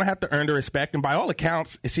he's going to have to earn the respect. And by all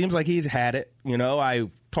accounts, it seems like he's had it. I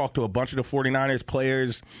talked to a bunch of the 49ers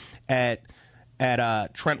players at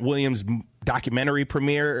Trent Williams' documentary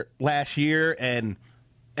premiere last year, and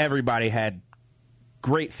everybody had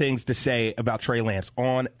great things to say about Trey Lance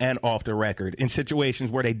on and off the record in situations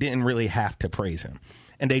where they didn't really have to praise him.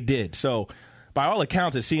 And they did. So by all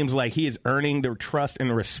accounts, it seems like he is earning the trust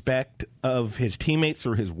and respect of his teammates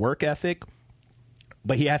through his work ethic.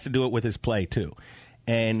 But he has to do it with his play, too.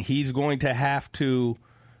 And he's going to have to,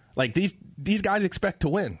 like, these guys expect to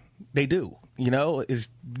win. They do. They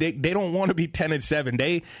don't want to be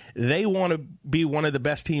 10-7. They want to be one of the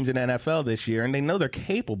best teams in NFL this year, and they know they're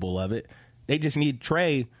capable of it. They just need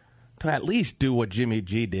Trey to at least do what Jimmy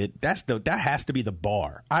G did. That has to be the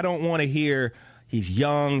bar. I don't want to hear he's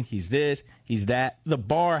young, he's this, he's that. The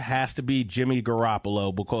bar has to be Jimmy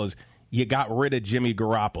Garoppolo because you got rid of Jimmy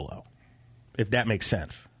Garoppolo. If that makes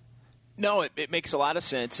sense. No, it makes a lot of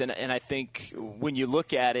sense, and I think when you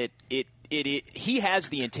look at it, he has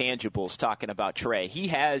the intangibles. Talking about Trey, he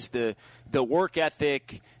has the work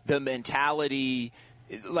ethic, the mentality,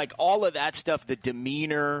 like all of that stuff, the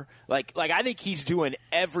demeanor. Like I think he's doing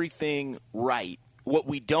everything right. What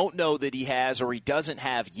we don't know that he has or he doesn't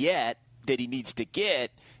have yet that he needs to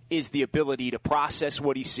get is the ability to process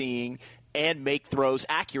what he's seeing and make throws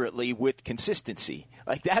accurately with consistency.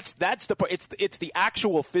 Like that's the part. It's the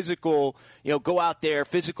actual physical, go out there,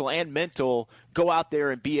 physical and mental, go out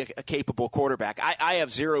there and be a capable quarterback. I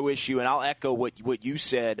have zero issue, and I'll echo what you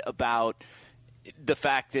said about the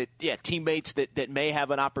fact that, teammates that may have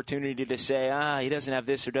an opportunity to say, he doesn't have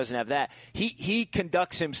this or doesn't have that. He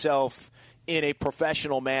conducts himself in a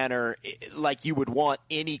professional manner like you would want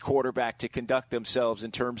any quarterback to conduct themselves in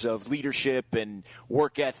terms of leadership and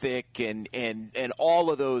work ethic and all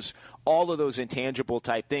of those intangible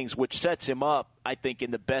type things, which sets him up, I think, in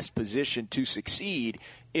the best position to succeed.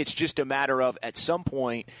 It's just a matter of, at some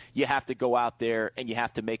point, you have to go out there and you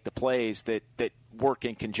have to make the plays that work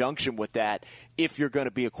in conjunction with that if you're going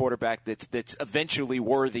to be a quarterback that's eventually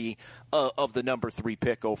worthy of the number 3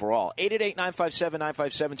 pick overall.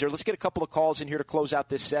 888-957-9570. Let's get a couple of calls in here to close out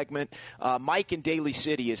this segment. Mike in Daly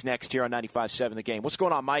City is next here on 95.7 The Game. What's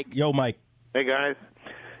going on, Mike? Yo, Mike. Hey, guys.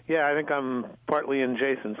 Yeah, I think I'm partly in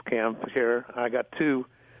Jason's camp here. I got two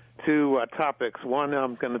topics. One,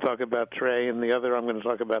 I'm going to talk about Trey, and the other, I'm going to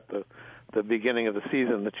talk about the beginning of the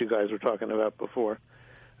season that you guys were talking about before.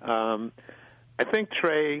 I think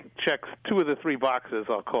Trey checks 2 of the 3 boxes,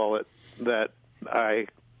 I'll call it, that I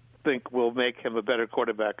think will make him a better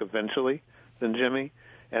quarterback eventually than Jimmy,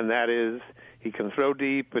 and that is he can throw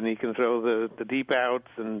deep and he can throw the deep outs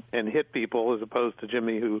and hit people, as opposed to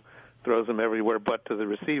Jimmy, who throws them everywhere but to the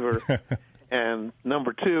receiver. And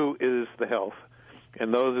number 2 is the health.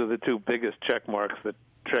 And those are the 2 biggest check marks that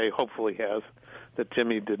Trey hopefully has that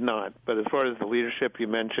Jimmy did not. But as far as the leadership you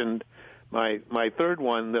mentioned, my third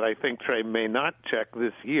one that I think Trey may not check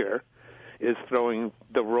this year is throwing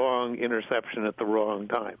the wrong interception at the wrong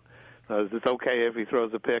time. It's okay if he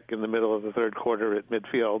throws a pick in the middle of the third quarter at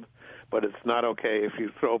midfield, but it's not okay if you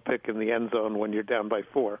throw a pick in the end zone when you're down by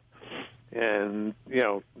 4. And,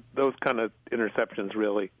 those kind of interceptions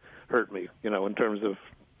really hurt me, in terms of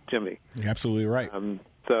Jimmy. You're absolutely right.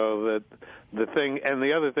 So the thing, and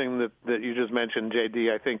the other thing that you just mentioned,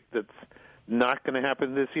 JD, I think that's not going to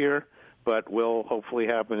happen this year, but will hopefully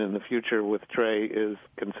happen in the future with Trey, is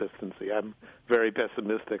consistency. I'm very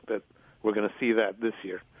pessimistic that we're going to see that this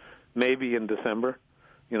year. Maybe in December,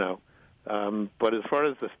 But as far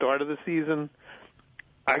as the start of the season,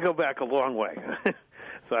 I go back a long way.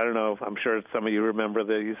 So I don't know. I'm sure some of you remember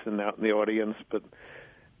these and out in the audience, but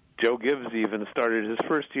Joe Gibbs even started his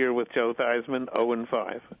first year with Joe Theismann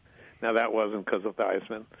 0-5. Now, that wasn't because of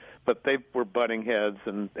Theismann, but they were butting heads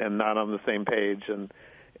and not on the same page. And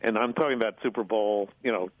I'm talking about Super Bowl,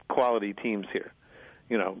 quality teams here.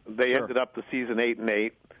 They ended up the season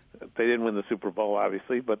 8-8. They didn't win the Super Bowl,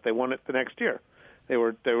 obviously, but they won it the next year. They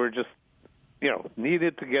were just,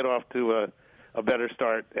 needed to get off to a better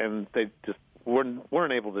start, and they just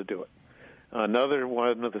weren't able to do it. Another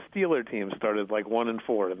one of the Steeler teams started like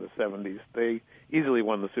 1-4 in the 70s. They easily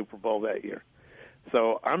won the Super Bowl that year.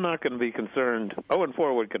 So I'm not going to be concerned.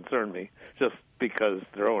 0-4 would concern me just because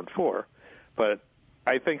they're 0-4. But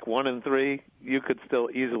I think 1-3, you could still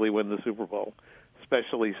easily win the Super Bowl,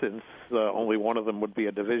 especially since only one of them would be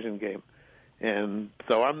a division game. And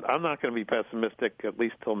so I'm not going to be pessimistic at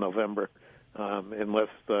least till November, unless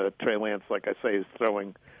Trey Lance, like I say, is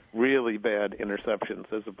throwing really bad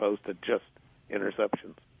interceptions as opposed to just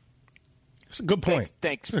interceptions. It's a good point.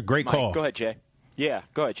 Thanks. It's a great Mike. call. Go ahead, Jay. Yeah,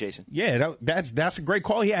 go ahead, Jason. Yeah, that's a great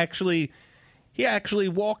call. He actually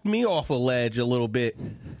walked me off a ledge a little bit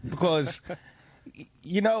because,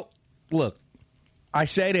 look, I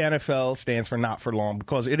say the NFL stands for not for long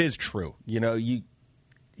because it is true.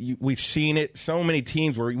 We've seen it. So many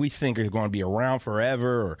teams where we think are going to be around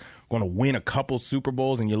forever or going to win a couple Super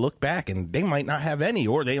Bowls, and you look back and they might not have any,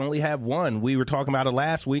 or they only have one. We were talking about it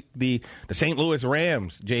last week, the St. Louis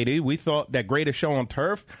Rams, JD. We thought that greatest show on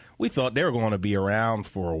turf, we thought they were going to be around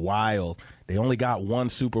for a while. They only got one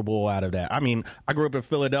Super Bowl out of that. I mean, I grew up in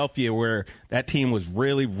Philadelphia where that team was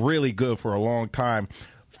really, really good for a long time.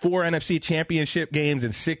 4 NFC championship games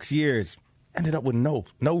in 6 years. Ended up with no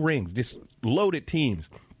rings, just loaded teams.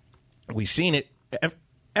 We've seen it.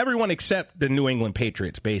 Everyone except the New England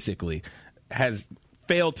Patriots, basically, has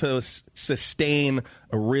failed to sustain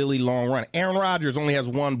a really long run. Aaron Rodgers only has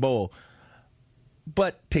one bowl.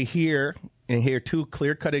 But to hear 2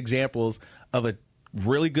 clear-cut examples of a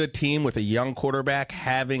really good team with a young quarterback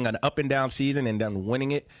having an up-and-down season and then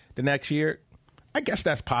winning it the next year, I guess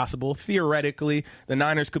that's possible. Theoretically, the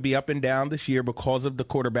Niners could be up and down this year because of the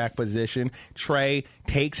quarterback position. Trey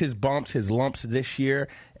takes his bumps, his lumps this year,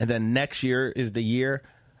 and then next year is the year.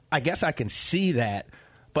 I guess I can see that,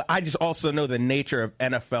 but I just also know the nature of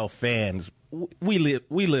NFL fans. We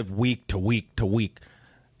live week to week to week.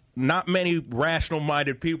 not many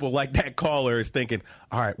rational-minded people like that caller is thinking,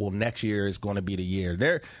 all right, well, next year is going to be the year.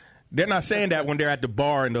 They're not saying that when they're at the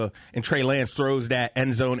bar and Trey Lance throws that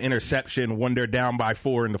end zone interception when they're down by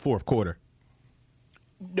 4 in the fourth quarter.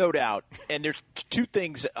 No doubt. And there's two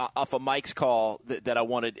things off of Mike's call that I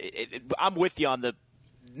wanted. I'm with you on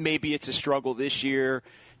maybe it's a struggle this year,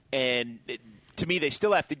 and to me, they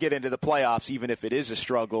still have to get into the playoffs, even if it is a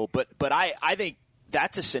struggle. But I think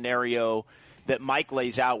that's a scenario that Mike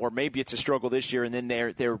lays out where maybe it's a struggle this year and then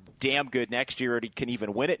they're damn good next year or can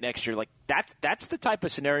even win it next year. Like that's the type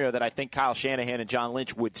of scenario that I think Kyle Shanahan and John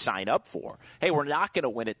Lynch would sign up for. Hey, we're not going to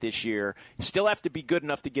win it this year. Still have to be good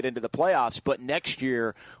enough to get into the playoffs, but next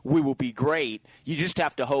year we will be great. You just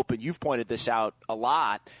have to hope, and you've pointed this out a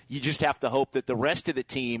lot, you just have to hope that the rest of the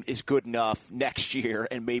team is good enough next year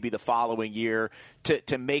and maybe the following year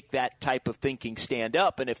to make that type of thinking stand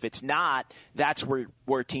up. And if it's not, that's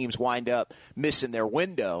where teams wind up missing their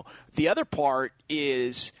window. The other part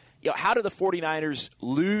is, how do the 49ers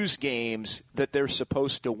lose games that they're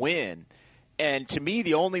supposed to win? And to me,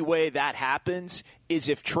 the only way that happens is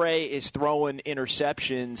if Trey is throwing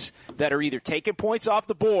interceptions that are either taking points off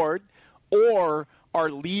the board or are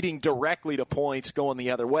leading directly to points going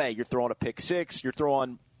the other way. You're throwing a pick six, you're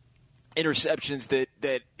throwing interceptions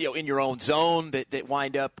that in your own zone that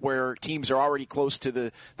wind up where teams are already close to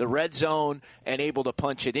the red zone and able to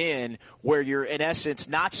punch it in, where you're in essence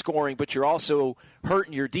not scoring, but you're also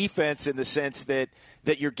hurting your defense in the sense that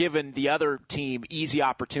you're giving the other team easy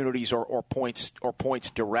opportunities or points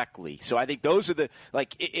directly. So I think those are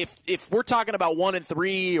if we're talking about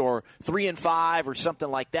 1-3 or 3-5 or something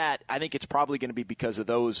like that, I think it's probably going to be because of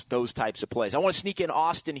those types of plays. I want to sneak in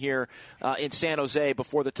Austin here in San Jose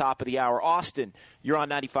before the top of the hour. Austin, you're on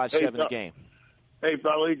 95.7 The Game. Hey,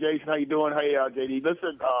 fellas, Jason, how you doing? Hey, JD.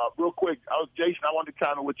 Listen, real quick, Jason, I wanted to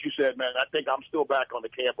comment on what you said, man. I think I'm still back on the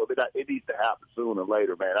camp of it. It needs to happen sooner or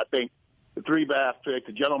later, man. I think the 3-bath pick,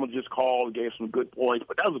 the gentleman just called and gave some good points,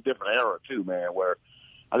 but that was a different era, too, man, where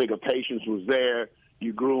I think the patience was there.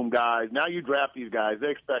 You groom guys. Now you draft these guys. They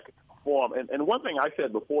expect it to perform. And one thing I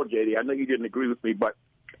said before, JD, I know you didn't agree with me, but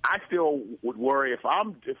I still would worry if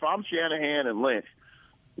I'm Shanahan and Lynch,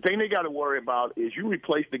 the thing they got to worry about is you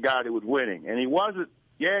replace the guy that was winning. And he wasn't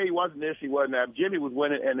this, he wasn't that. Jimmy was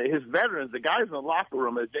winning, and his veterans, the guys in the locker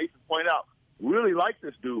room, as Jason pointed out, really like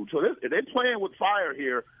this dude. So if they're playing with fire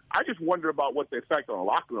here, I just wonder about what the effect on the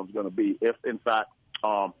locker room is going to be if, in fact,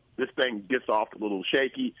 this thing gets off a little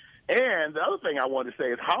shaky. And the other thing I wanted to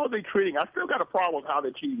say is how are they treating – I still got a problem with how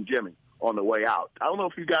they're treating Jimmy on the way out. I don't know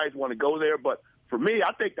if you guys want to go there, but for me,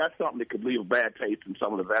 I think that's something that could leave a bad taste in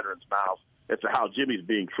some of the veterans' mouths as to how Jimmy's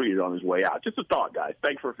being treated on his way out. Just a thought, guys.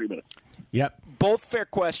 Thanks for a few minutes. Yep. Both fair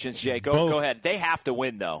questions, Jay. Go ahead. They have to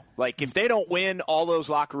win, though. Like, if they don't win, all those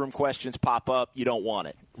locker room questions pop up. You don't want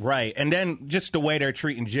it. Right. And then just the way they're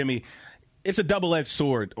treating Jimmy, it's a double-edged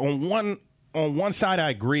sword. On one side, I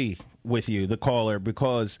agree with you, the caller,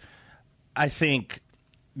 because I think,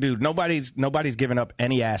 dude, nobody's giving up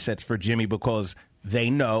any assets for Jimmy because they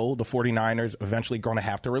know the 49ers eventually going to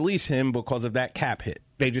have to release him because of that cap hit.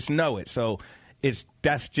 They just know it. So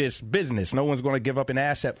that's just business. No one's going to give up an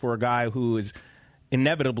asset for a guy who is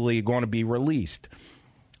inevitably going to be released.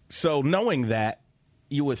 So knowing that,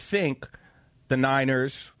 you would think the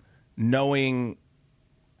Niners, knowing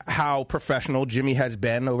how professional Jimmy has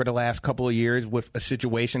been over the last couple of years with a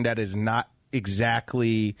situation that is not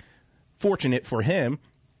exactly fortunate for him,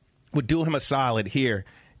 would do him a solid here.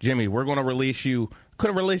 Jimmy, we're going to release you. Could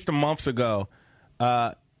have released him months ago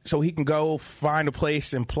so he can go find a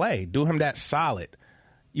place and play. Do him that solid.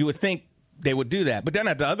 You would think they would do that. But then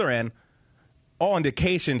at the other end, all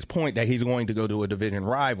indications point that he's going to go to a division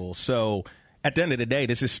rival. So at the end of the day,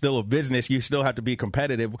 this is still a business. You still have to be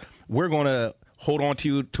competitive. We're going to hold on to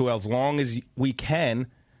you to as long as we can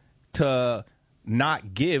to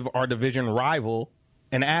not give our division rival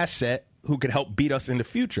an asset who could help beat us in the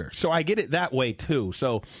future. So I get it that way, too.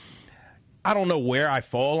 So I don't know where I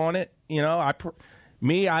fall on it. You know,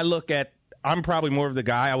 I look at, I'm probably more of the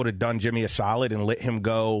guy, I would have done Jimmy a solid and let him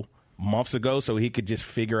go months ago so he could just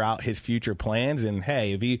figure out his future plans. And,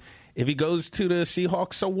 hey, if he goes to the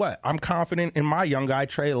Seahawks, so what? I'm confident in my young guy,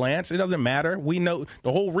 Trey Lance. It doesn't matter. We know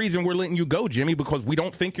the whole reason we're letting you go, Jimmy, because we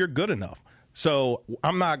don't think you're good enough. So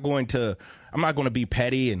I'm not going to be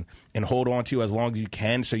petty and hold on to you as long as you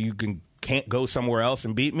can so you can't go somewhere else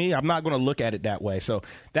and beat me. I'm not going to look at it that way. So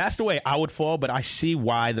that's the way I would fall, but I see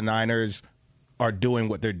why the Niners are doing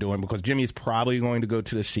what they're doing because Jimmy's probably going to go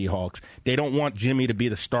to the Seahawks. They don't want Jimmy to be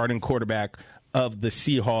the starting quarterback of the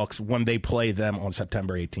Seahawks when they play them on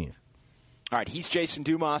September 18th. All right, he's Jason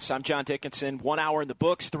Dumas. I'm John Dickinson. 1 hour in the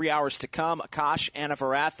books, 3 hours to come. Akash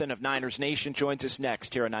Anavarathan of Niners Nation joins us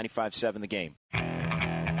next here on 95.7 The Game.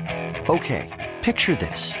 Okay, picture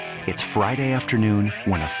this. It's Friday afternoon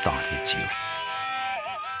when a thought hits you.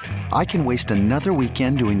 I can waste another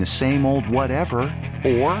weekend doing the same old whatever,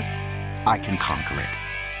 or I can conquer it.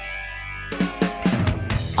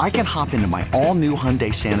 I can hop into my all-new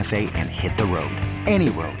Hyundai Santa Fe and hit the road. Any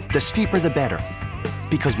road. The steeper, the better.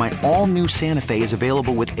 Because my all-new Santa Fe is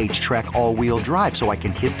available with H-Track all-wheel drive, so I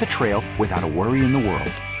can hit the trail without a worry in the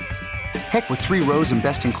world. Heck, with 3 rows and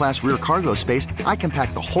best-in-class rear cargo space, I can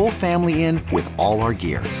pack the whole family in with all our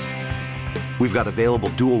gear. We've got available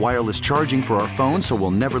dual wireless charging for our phones, so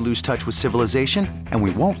we'll never lose touch with civilization, and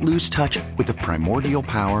we won't lose touch with the primordial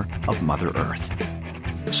power of Mother Earth.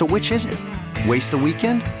 So which is it? Waste the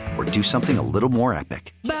weekend or do something a little more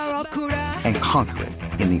epic? And conquer it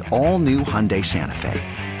in the all-new Hyundai Santa Fe.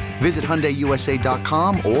 Visit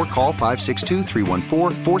HyundaiUSA.com or call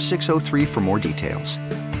 562-314-4603 for more details.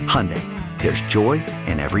 Hyundai, there's joy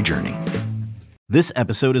in every journey. This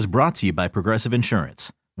episode is brought to you by Progressive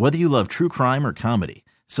Insurance. Whether you love true crime or comedy,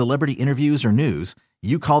 celebrity interviews or news,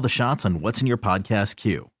 you call the shots on what's in your podcast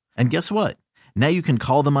queue. And guess what? Now you can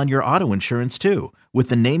call them on your auto insurance too with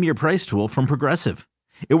the Name Your Price tool from Progressive.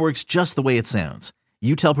 It works just the way it sounds.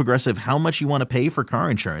 You tell Progressive how much you want to pay for car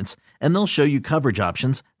insurance, and they'll show you coverage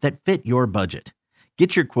options that fit your budget.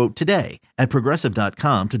 Get your quote today at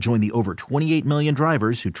Progressive.com to join the over 28 million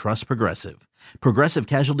drivers who trust Progressive. Progressive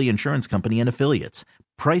Casualty Insurance Company and Affiliates.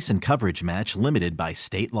 Price and coverage match limited by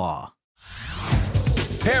state law.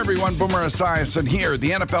 Hey everyone, Boomer Esiason here.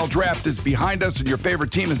 The NFL Draft is behind us and your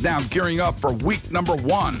favorite team is now gearing up for week number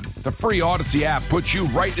 1. The free Odyssey app puts you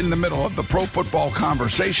right in the middle of the pro football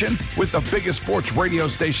conversation with the biggest sports radio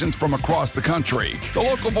stations from across the country. The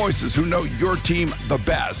local voices who know your team the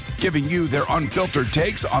best, giving you their unfiltered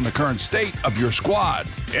takes on the current state of your squad.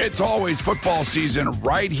 It's always football season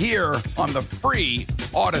right here on the free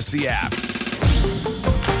Odyssey app.